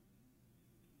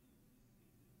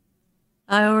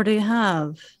 I already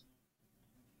have.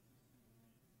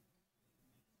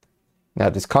 Now,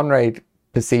 does Conrad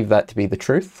perceive that to be the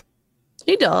truth?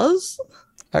 He does.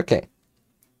 Okay.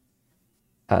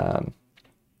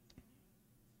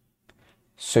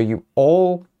 So you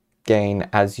all gain,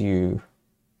 as you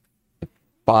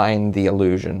find the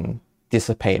illusion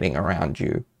dissipating around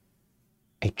you,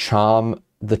 the charm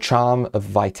of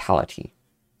vitality,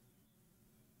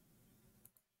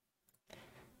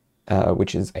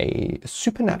 which is a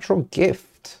supernatural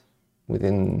gift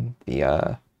within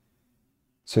the.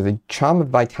 So the charm of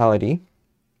vitality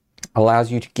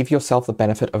allows you to give yourself the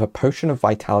benefit of a potion of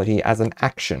vitality as an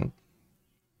action.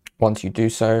 Once you do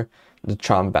so, the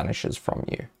charm vanishes from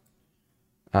you.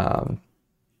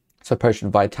 So potion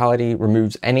of vitality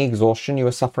removes any exhaustion you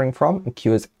are suffering from and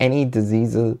cures any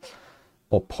diseases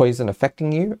or poison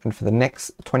affecting you. And for the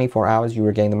next 24 hours, you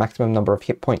regain the maximum number of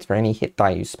hit points for any hit die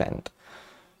you spend.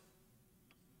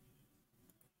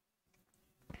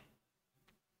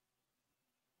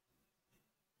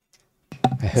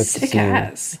 I hope Sick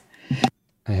ass.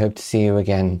 I hope to see you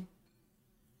again.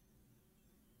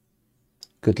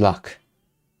 Good luck.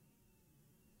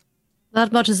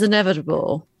 That much is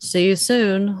inevitable. See you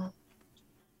soon.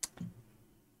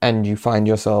 And you find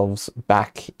yourselves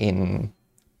back in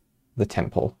the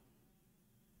temple.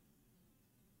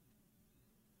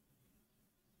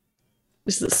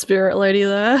 Is the spirit lady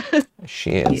there?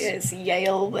 She is. Yes,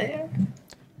 Yale there.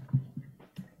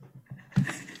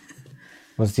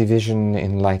 Was the vision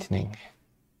enlightening?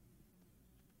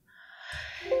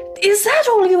 Is that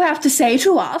all you have to say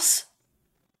to us?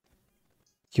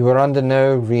 You are under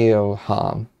no real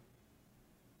harm.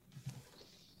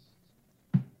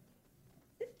 I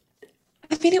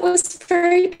mean, it was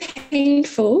very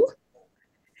painful.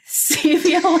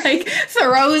 Sylvia,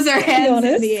 throws her hands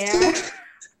in the air.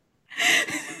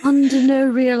 Under no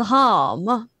real harm.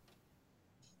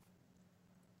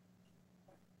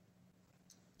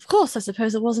 Of course, I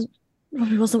suppose it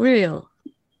probably wasn't real.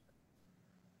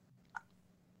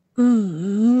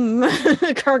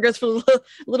 Kara goes for a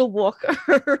little walk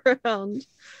around.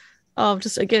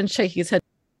 Just again shaking his head.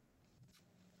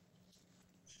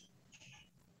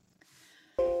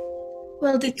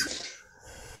 Well,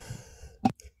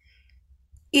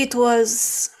 It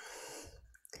was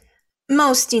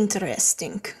most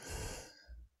interesting.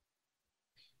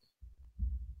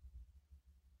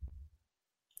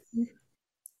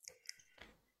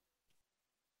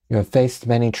 You have faced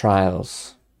many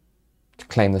trials to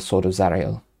claim the Sword of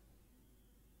Zariel.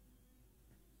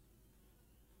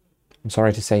 I'm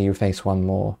sorry to say you face one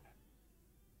more.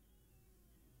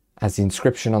 As the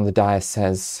inscription on the dais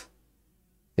says,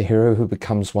 the hero who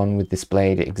becomes one with this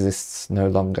blade exists no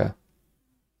longer.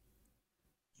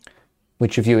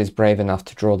 Which of you is brave enough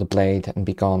to draw the blade and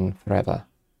be gone forever?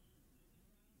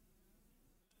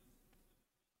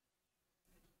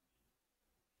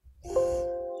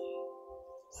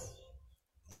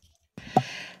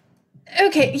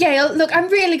 okay, yeah, look, I'm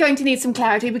really going to need some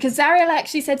clarity because Zariel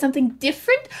actually said something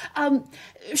different.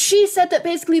 She said that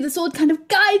basically the sword kind of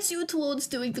guides you towards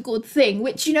doing the good thing,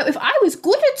 which, if I was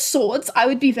good at swords, I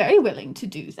would be very willing to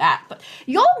do that. But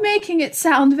you're making it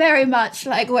sound very much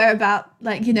like we're about,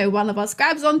 one of us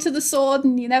grabs onto the sword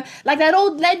and, like that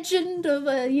old legend of,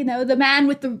 the man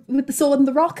with the sword and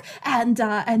the rock, and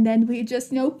then we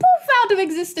just, poof out of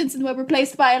existence and we're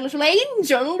replaced by a little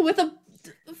angel with a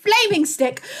flaming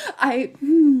stick.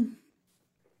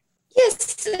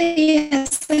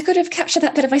 Yes, I could have captured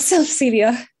that better myself,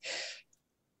 Celia.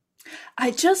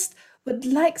 I just would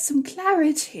like some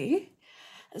clarity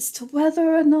as to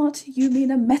whether or not you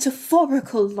mean a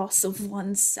metaphorical loss of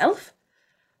oneself.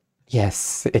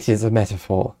 Yes, it is a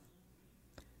metaphor.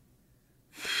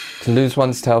 To lose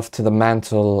oneself to the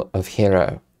mantle of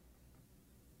hero.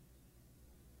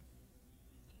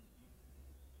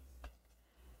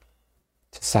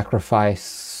 To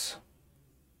sacrifice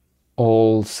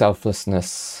all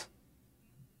selflessness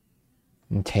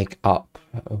and take up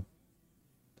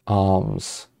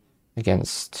arms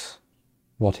against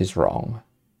what is wrong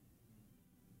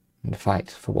and fight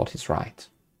for what is right.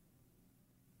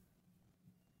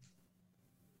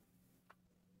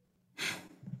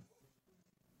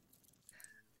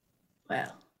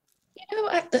 Well,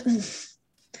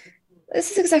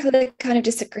 this is exactly the kind of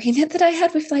disagreement that I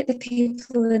had with like the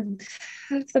people in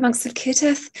the monks of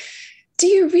Kiteth. Do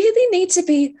you really need to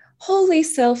be wholly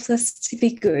selfless to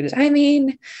be good? I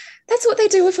mean, that's what they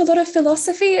do with a lot of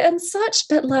philosophy and such,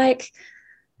 but like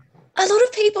a lot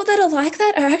of people that are like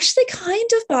that are actually kind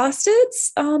of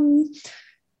bastards.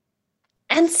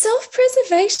 And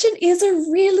self-preservation is a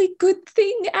really good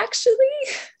thing, actually.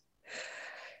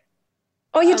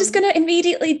 Or you're just going to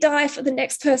immediately die for the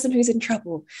next person who's in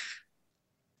trouble.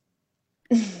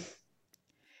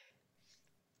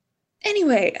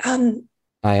 Anyway,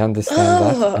 I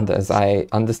understand that, and as I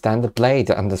understand, the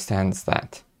blade understands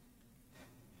that.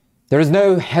 There is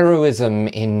no heroism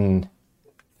in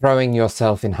throwing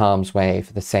yourself in harm's way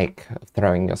for the sake of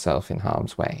throwing yourself in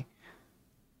harm's way.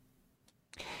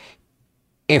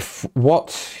 If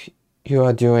what you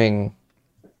are doing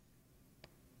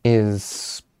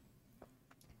is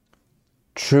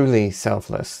truly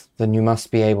selfless, then you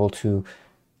must be able to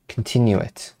continue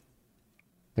it.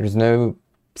 There is no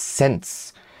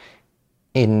sense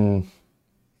in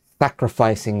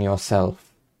sacrificing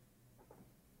yourself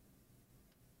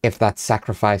if that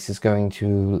sacrifice is going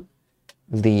to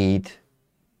lead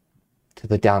to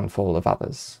the downfall of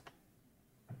others.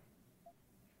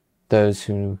 Those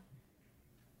who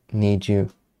need you,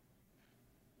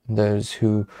 those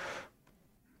who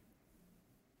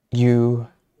you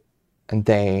and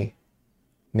they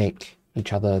make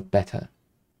each other better.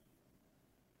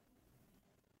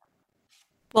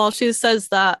 While she says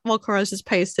that, while Conrad's just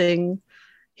pacing,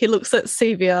 he looks at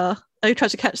Sevia, and he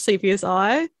tries to catch Sevia's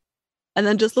eye, and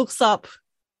then just looks up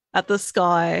at the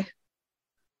sky.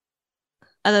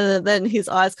 And then his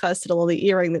eyes kind of settle on the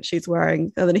earring that she's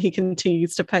wearing, and then he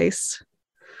continues to pace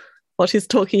while she's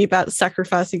talking about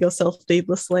sacrificing yourself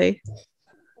needlessly.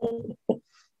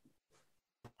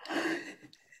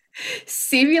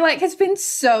 Sevia has been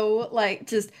so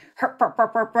just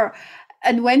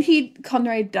and when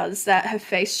Conrad does that, her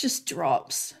face just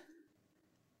drops.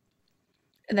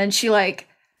 And then she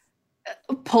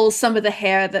pulls some of the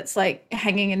hair that's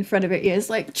hanging in front of her ears,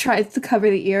 tries to cover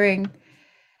the earring.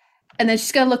 And then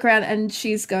she's going to look around and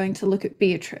she's going to look at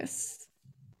Beatrice.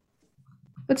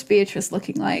 What's Beatrice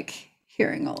looking like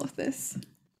hearing all of this?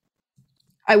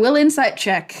 I will insight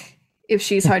check if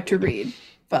she's hard to read,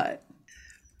 but...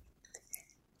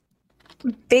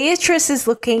 Beatrice is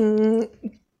looking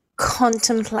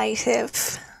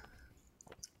contemplative.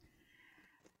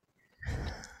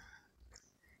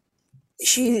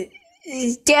 She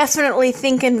is definitely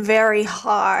thinking very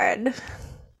hard.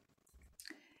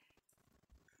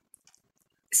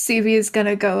 Sevia's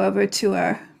gonna go over to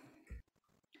her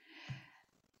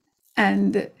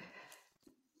and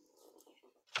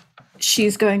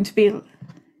she's going to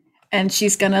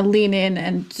lean in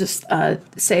and just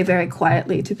say very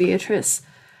quietly to Beatrice,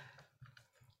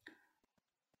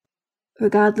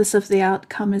 regardless of the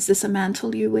outcome, is this a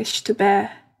mantle you wish to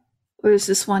bear, or is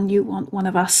this one you want one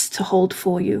of us to hold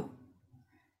for you?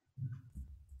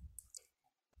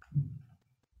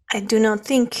 I do not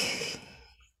think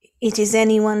it is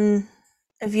anyone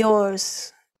of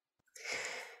yours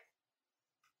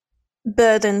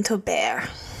burden to bear.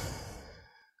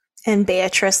 And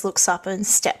Beatrice looks up and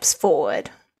steps forward.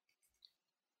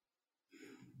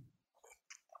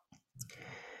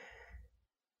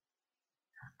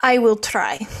 I will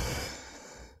try.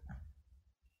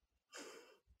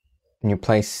 And you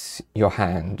place your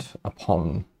hand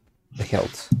upon the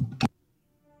hilt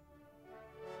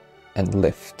and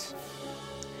lift,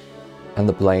 and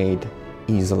the blade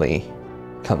easily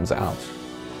comes out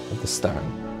of the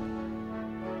stone.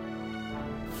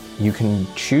 You can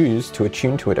choose to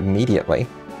attune to it immediately.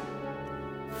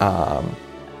 And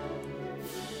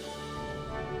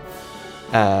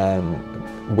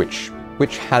which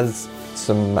has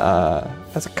some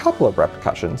has a couple of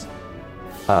repercussions.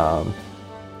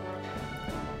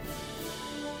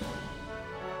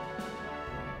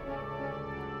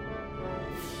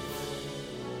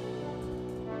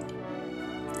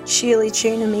 She'll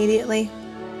attune immediately.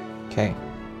 Okay.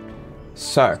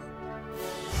 So,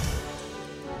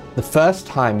 the first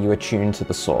time you attune to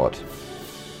the sword,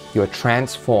 you are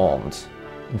transformed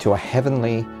into a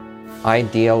heavenly,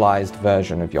 idealized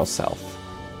version of yourself,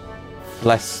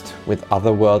 blessed with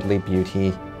otherworldly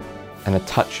beauty and a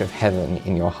touch of heaven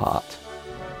in your heart.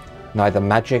 Neither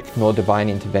magic nor divine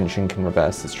intervention can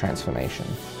reverse this transformation.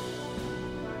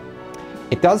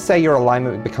 It does say your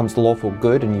alignment becomes lawful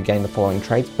good and you gain the following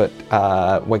traits, but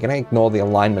we're going to ignore the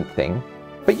alignment thing.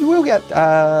 But you will get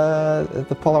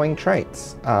the following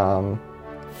traits.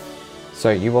 So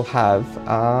you will have...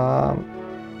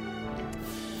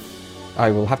 I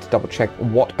will have to double check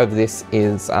what of this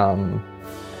is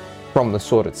from the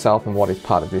sword itself and what is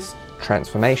part of this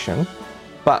transformation.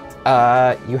 But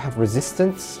you have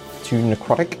resistance to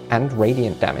necrotic and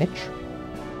radiant damage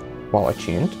while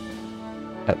attuned,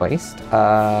 at least.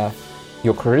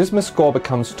 Your charisma score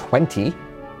becomes 20.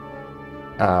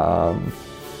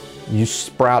 You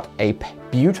sprout a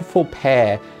beautiful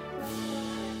pair.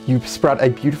 You sprout a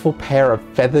beautiful pair of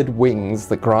feathered wings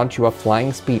that grant you a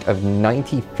flying speed of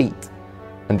 90 feet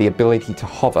and the ability to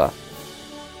hover.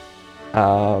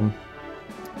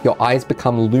 Your eyes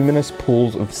become luminous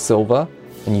pools of silver,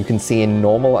 and you can see in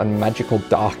normal and magical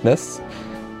darkness.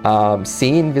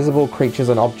 See invisible creatures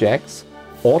and objects,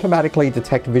 automatically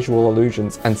detect visual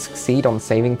illusions and succeed on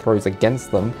saving throws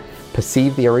against them,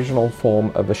 perceive the original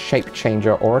form of a shape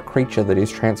changer or a creature that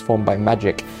is transformed by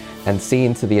magic, and see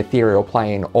into the ethereal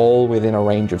plane, all within a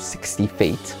range of 60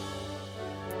 feet.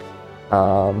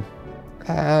 We're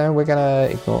gonna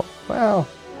ignore, well,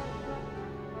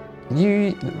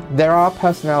 there are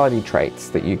personality traits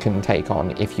that you can take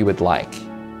on if you would like.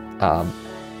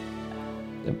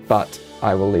 But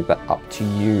I will leave that up to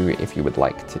you if you would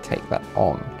like to take that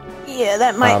on. Yeah,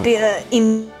 that might be a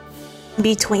in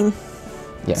between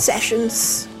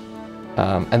sessions.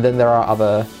 And then there are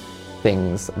other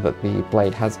things that the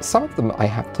blade has. Some of them I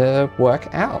have to work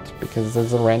out because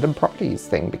there's a random properties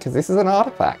thing, because this is an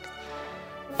artifact.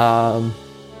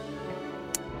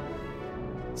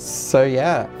 So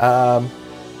yeah,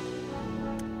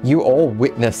 you all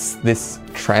witness this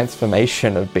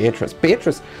transformation of Beatrice.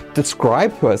 Beatrice,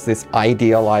 describe to us this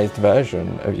idealized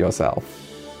version of yourself.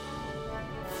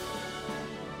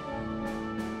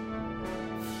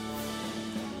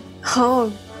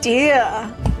 Oh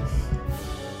dear.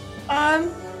 I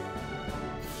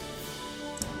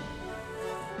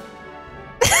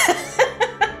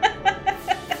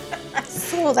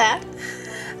saw that.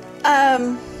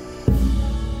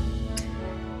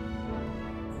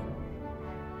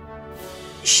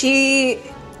 She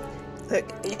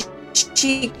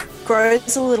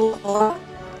grows a little taller,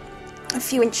 a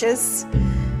few inches.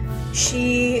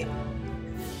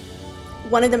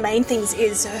 One of the main things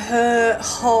is her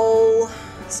whole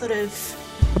sort of,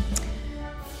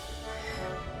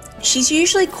 she's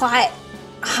usually quite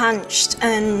hunched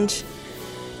and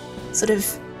sort of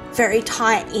very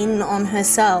tight in on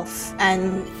herself,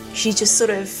 and she just sort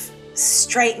of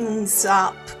straightens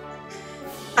up.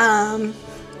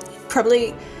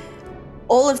 Probably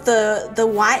all of the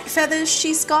white feathers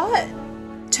she's got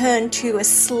turn to a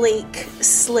sleek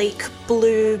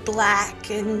blue black,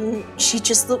 and she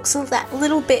just looks that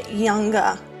little bit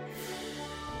younger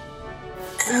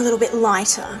and a little bit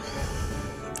lighter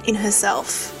in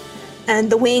herself. And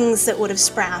the wings that would have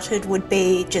sprouted would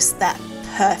be just that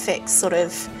perfect sort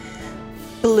of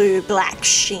blue black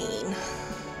sheen.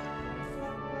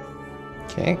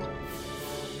 Okay.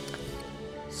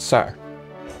 So,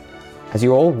 as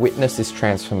you all witness this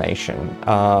transformation,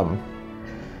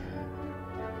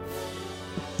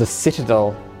 the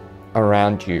citadel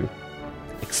around you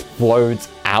explodes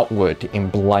outward in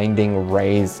blinding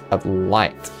rays of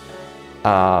light.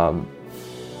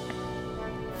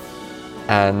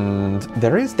 And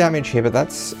there is damage here, but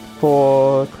that's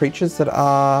for creatures that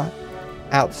are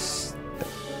outside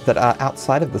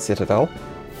of the citadel.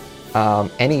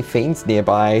 Any fiends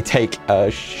nearby take a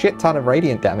shit ton of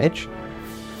radiant damage.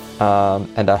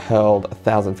 And are hurled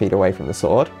 1,000 feet away from the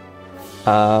sword.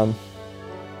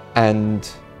 And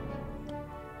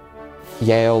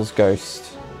Yale's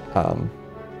ghost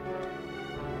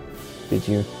bid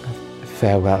you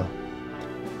farewell.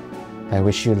 I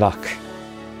wish you luck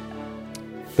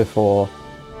before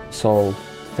soul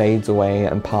fades away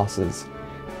and passes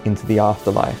into the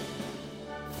afterlife,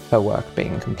 her work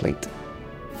being complete.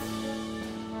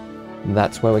 And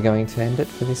that's where we're going to end it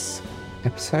for this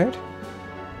episode.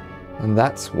 And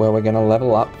that's where we're going to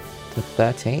level up to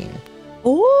 13.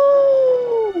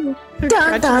 Ooh! Dun,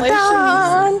 dun, Congratulations,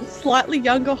 dun. slightly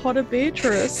younger, hotter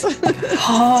Beatrice.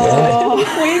 Oh,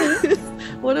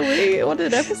 What an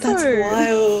episode! that's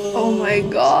wild. Oh my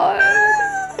god.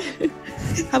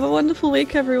 Have a wonderful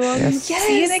week, everyone. Yes. Yes,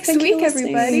 See you next thank week, for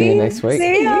listening. everybody. See you next week.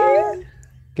 See ya.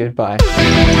 Goodbye.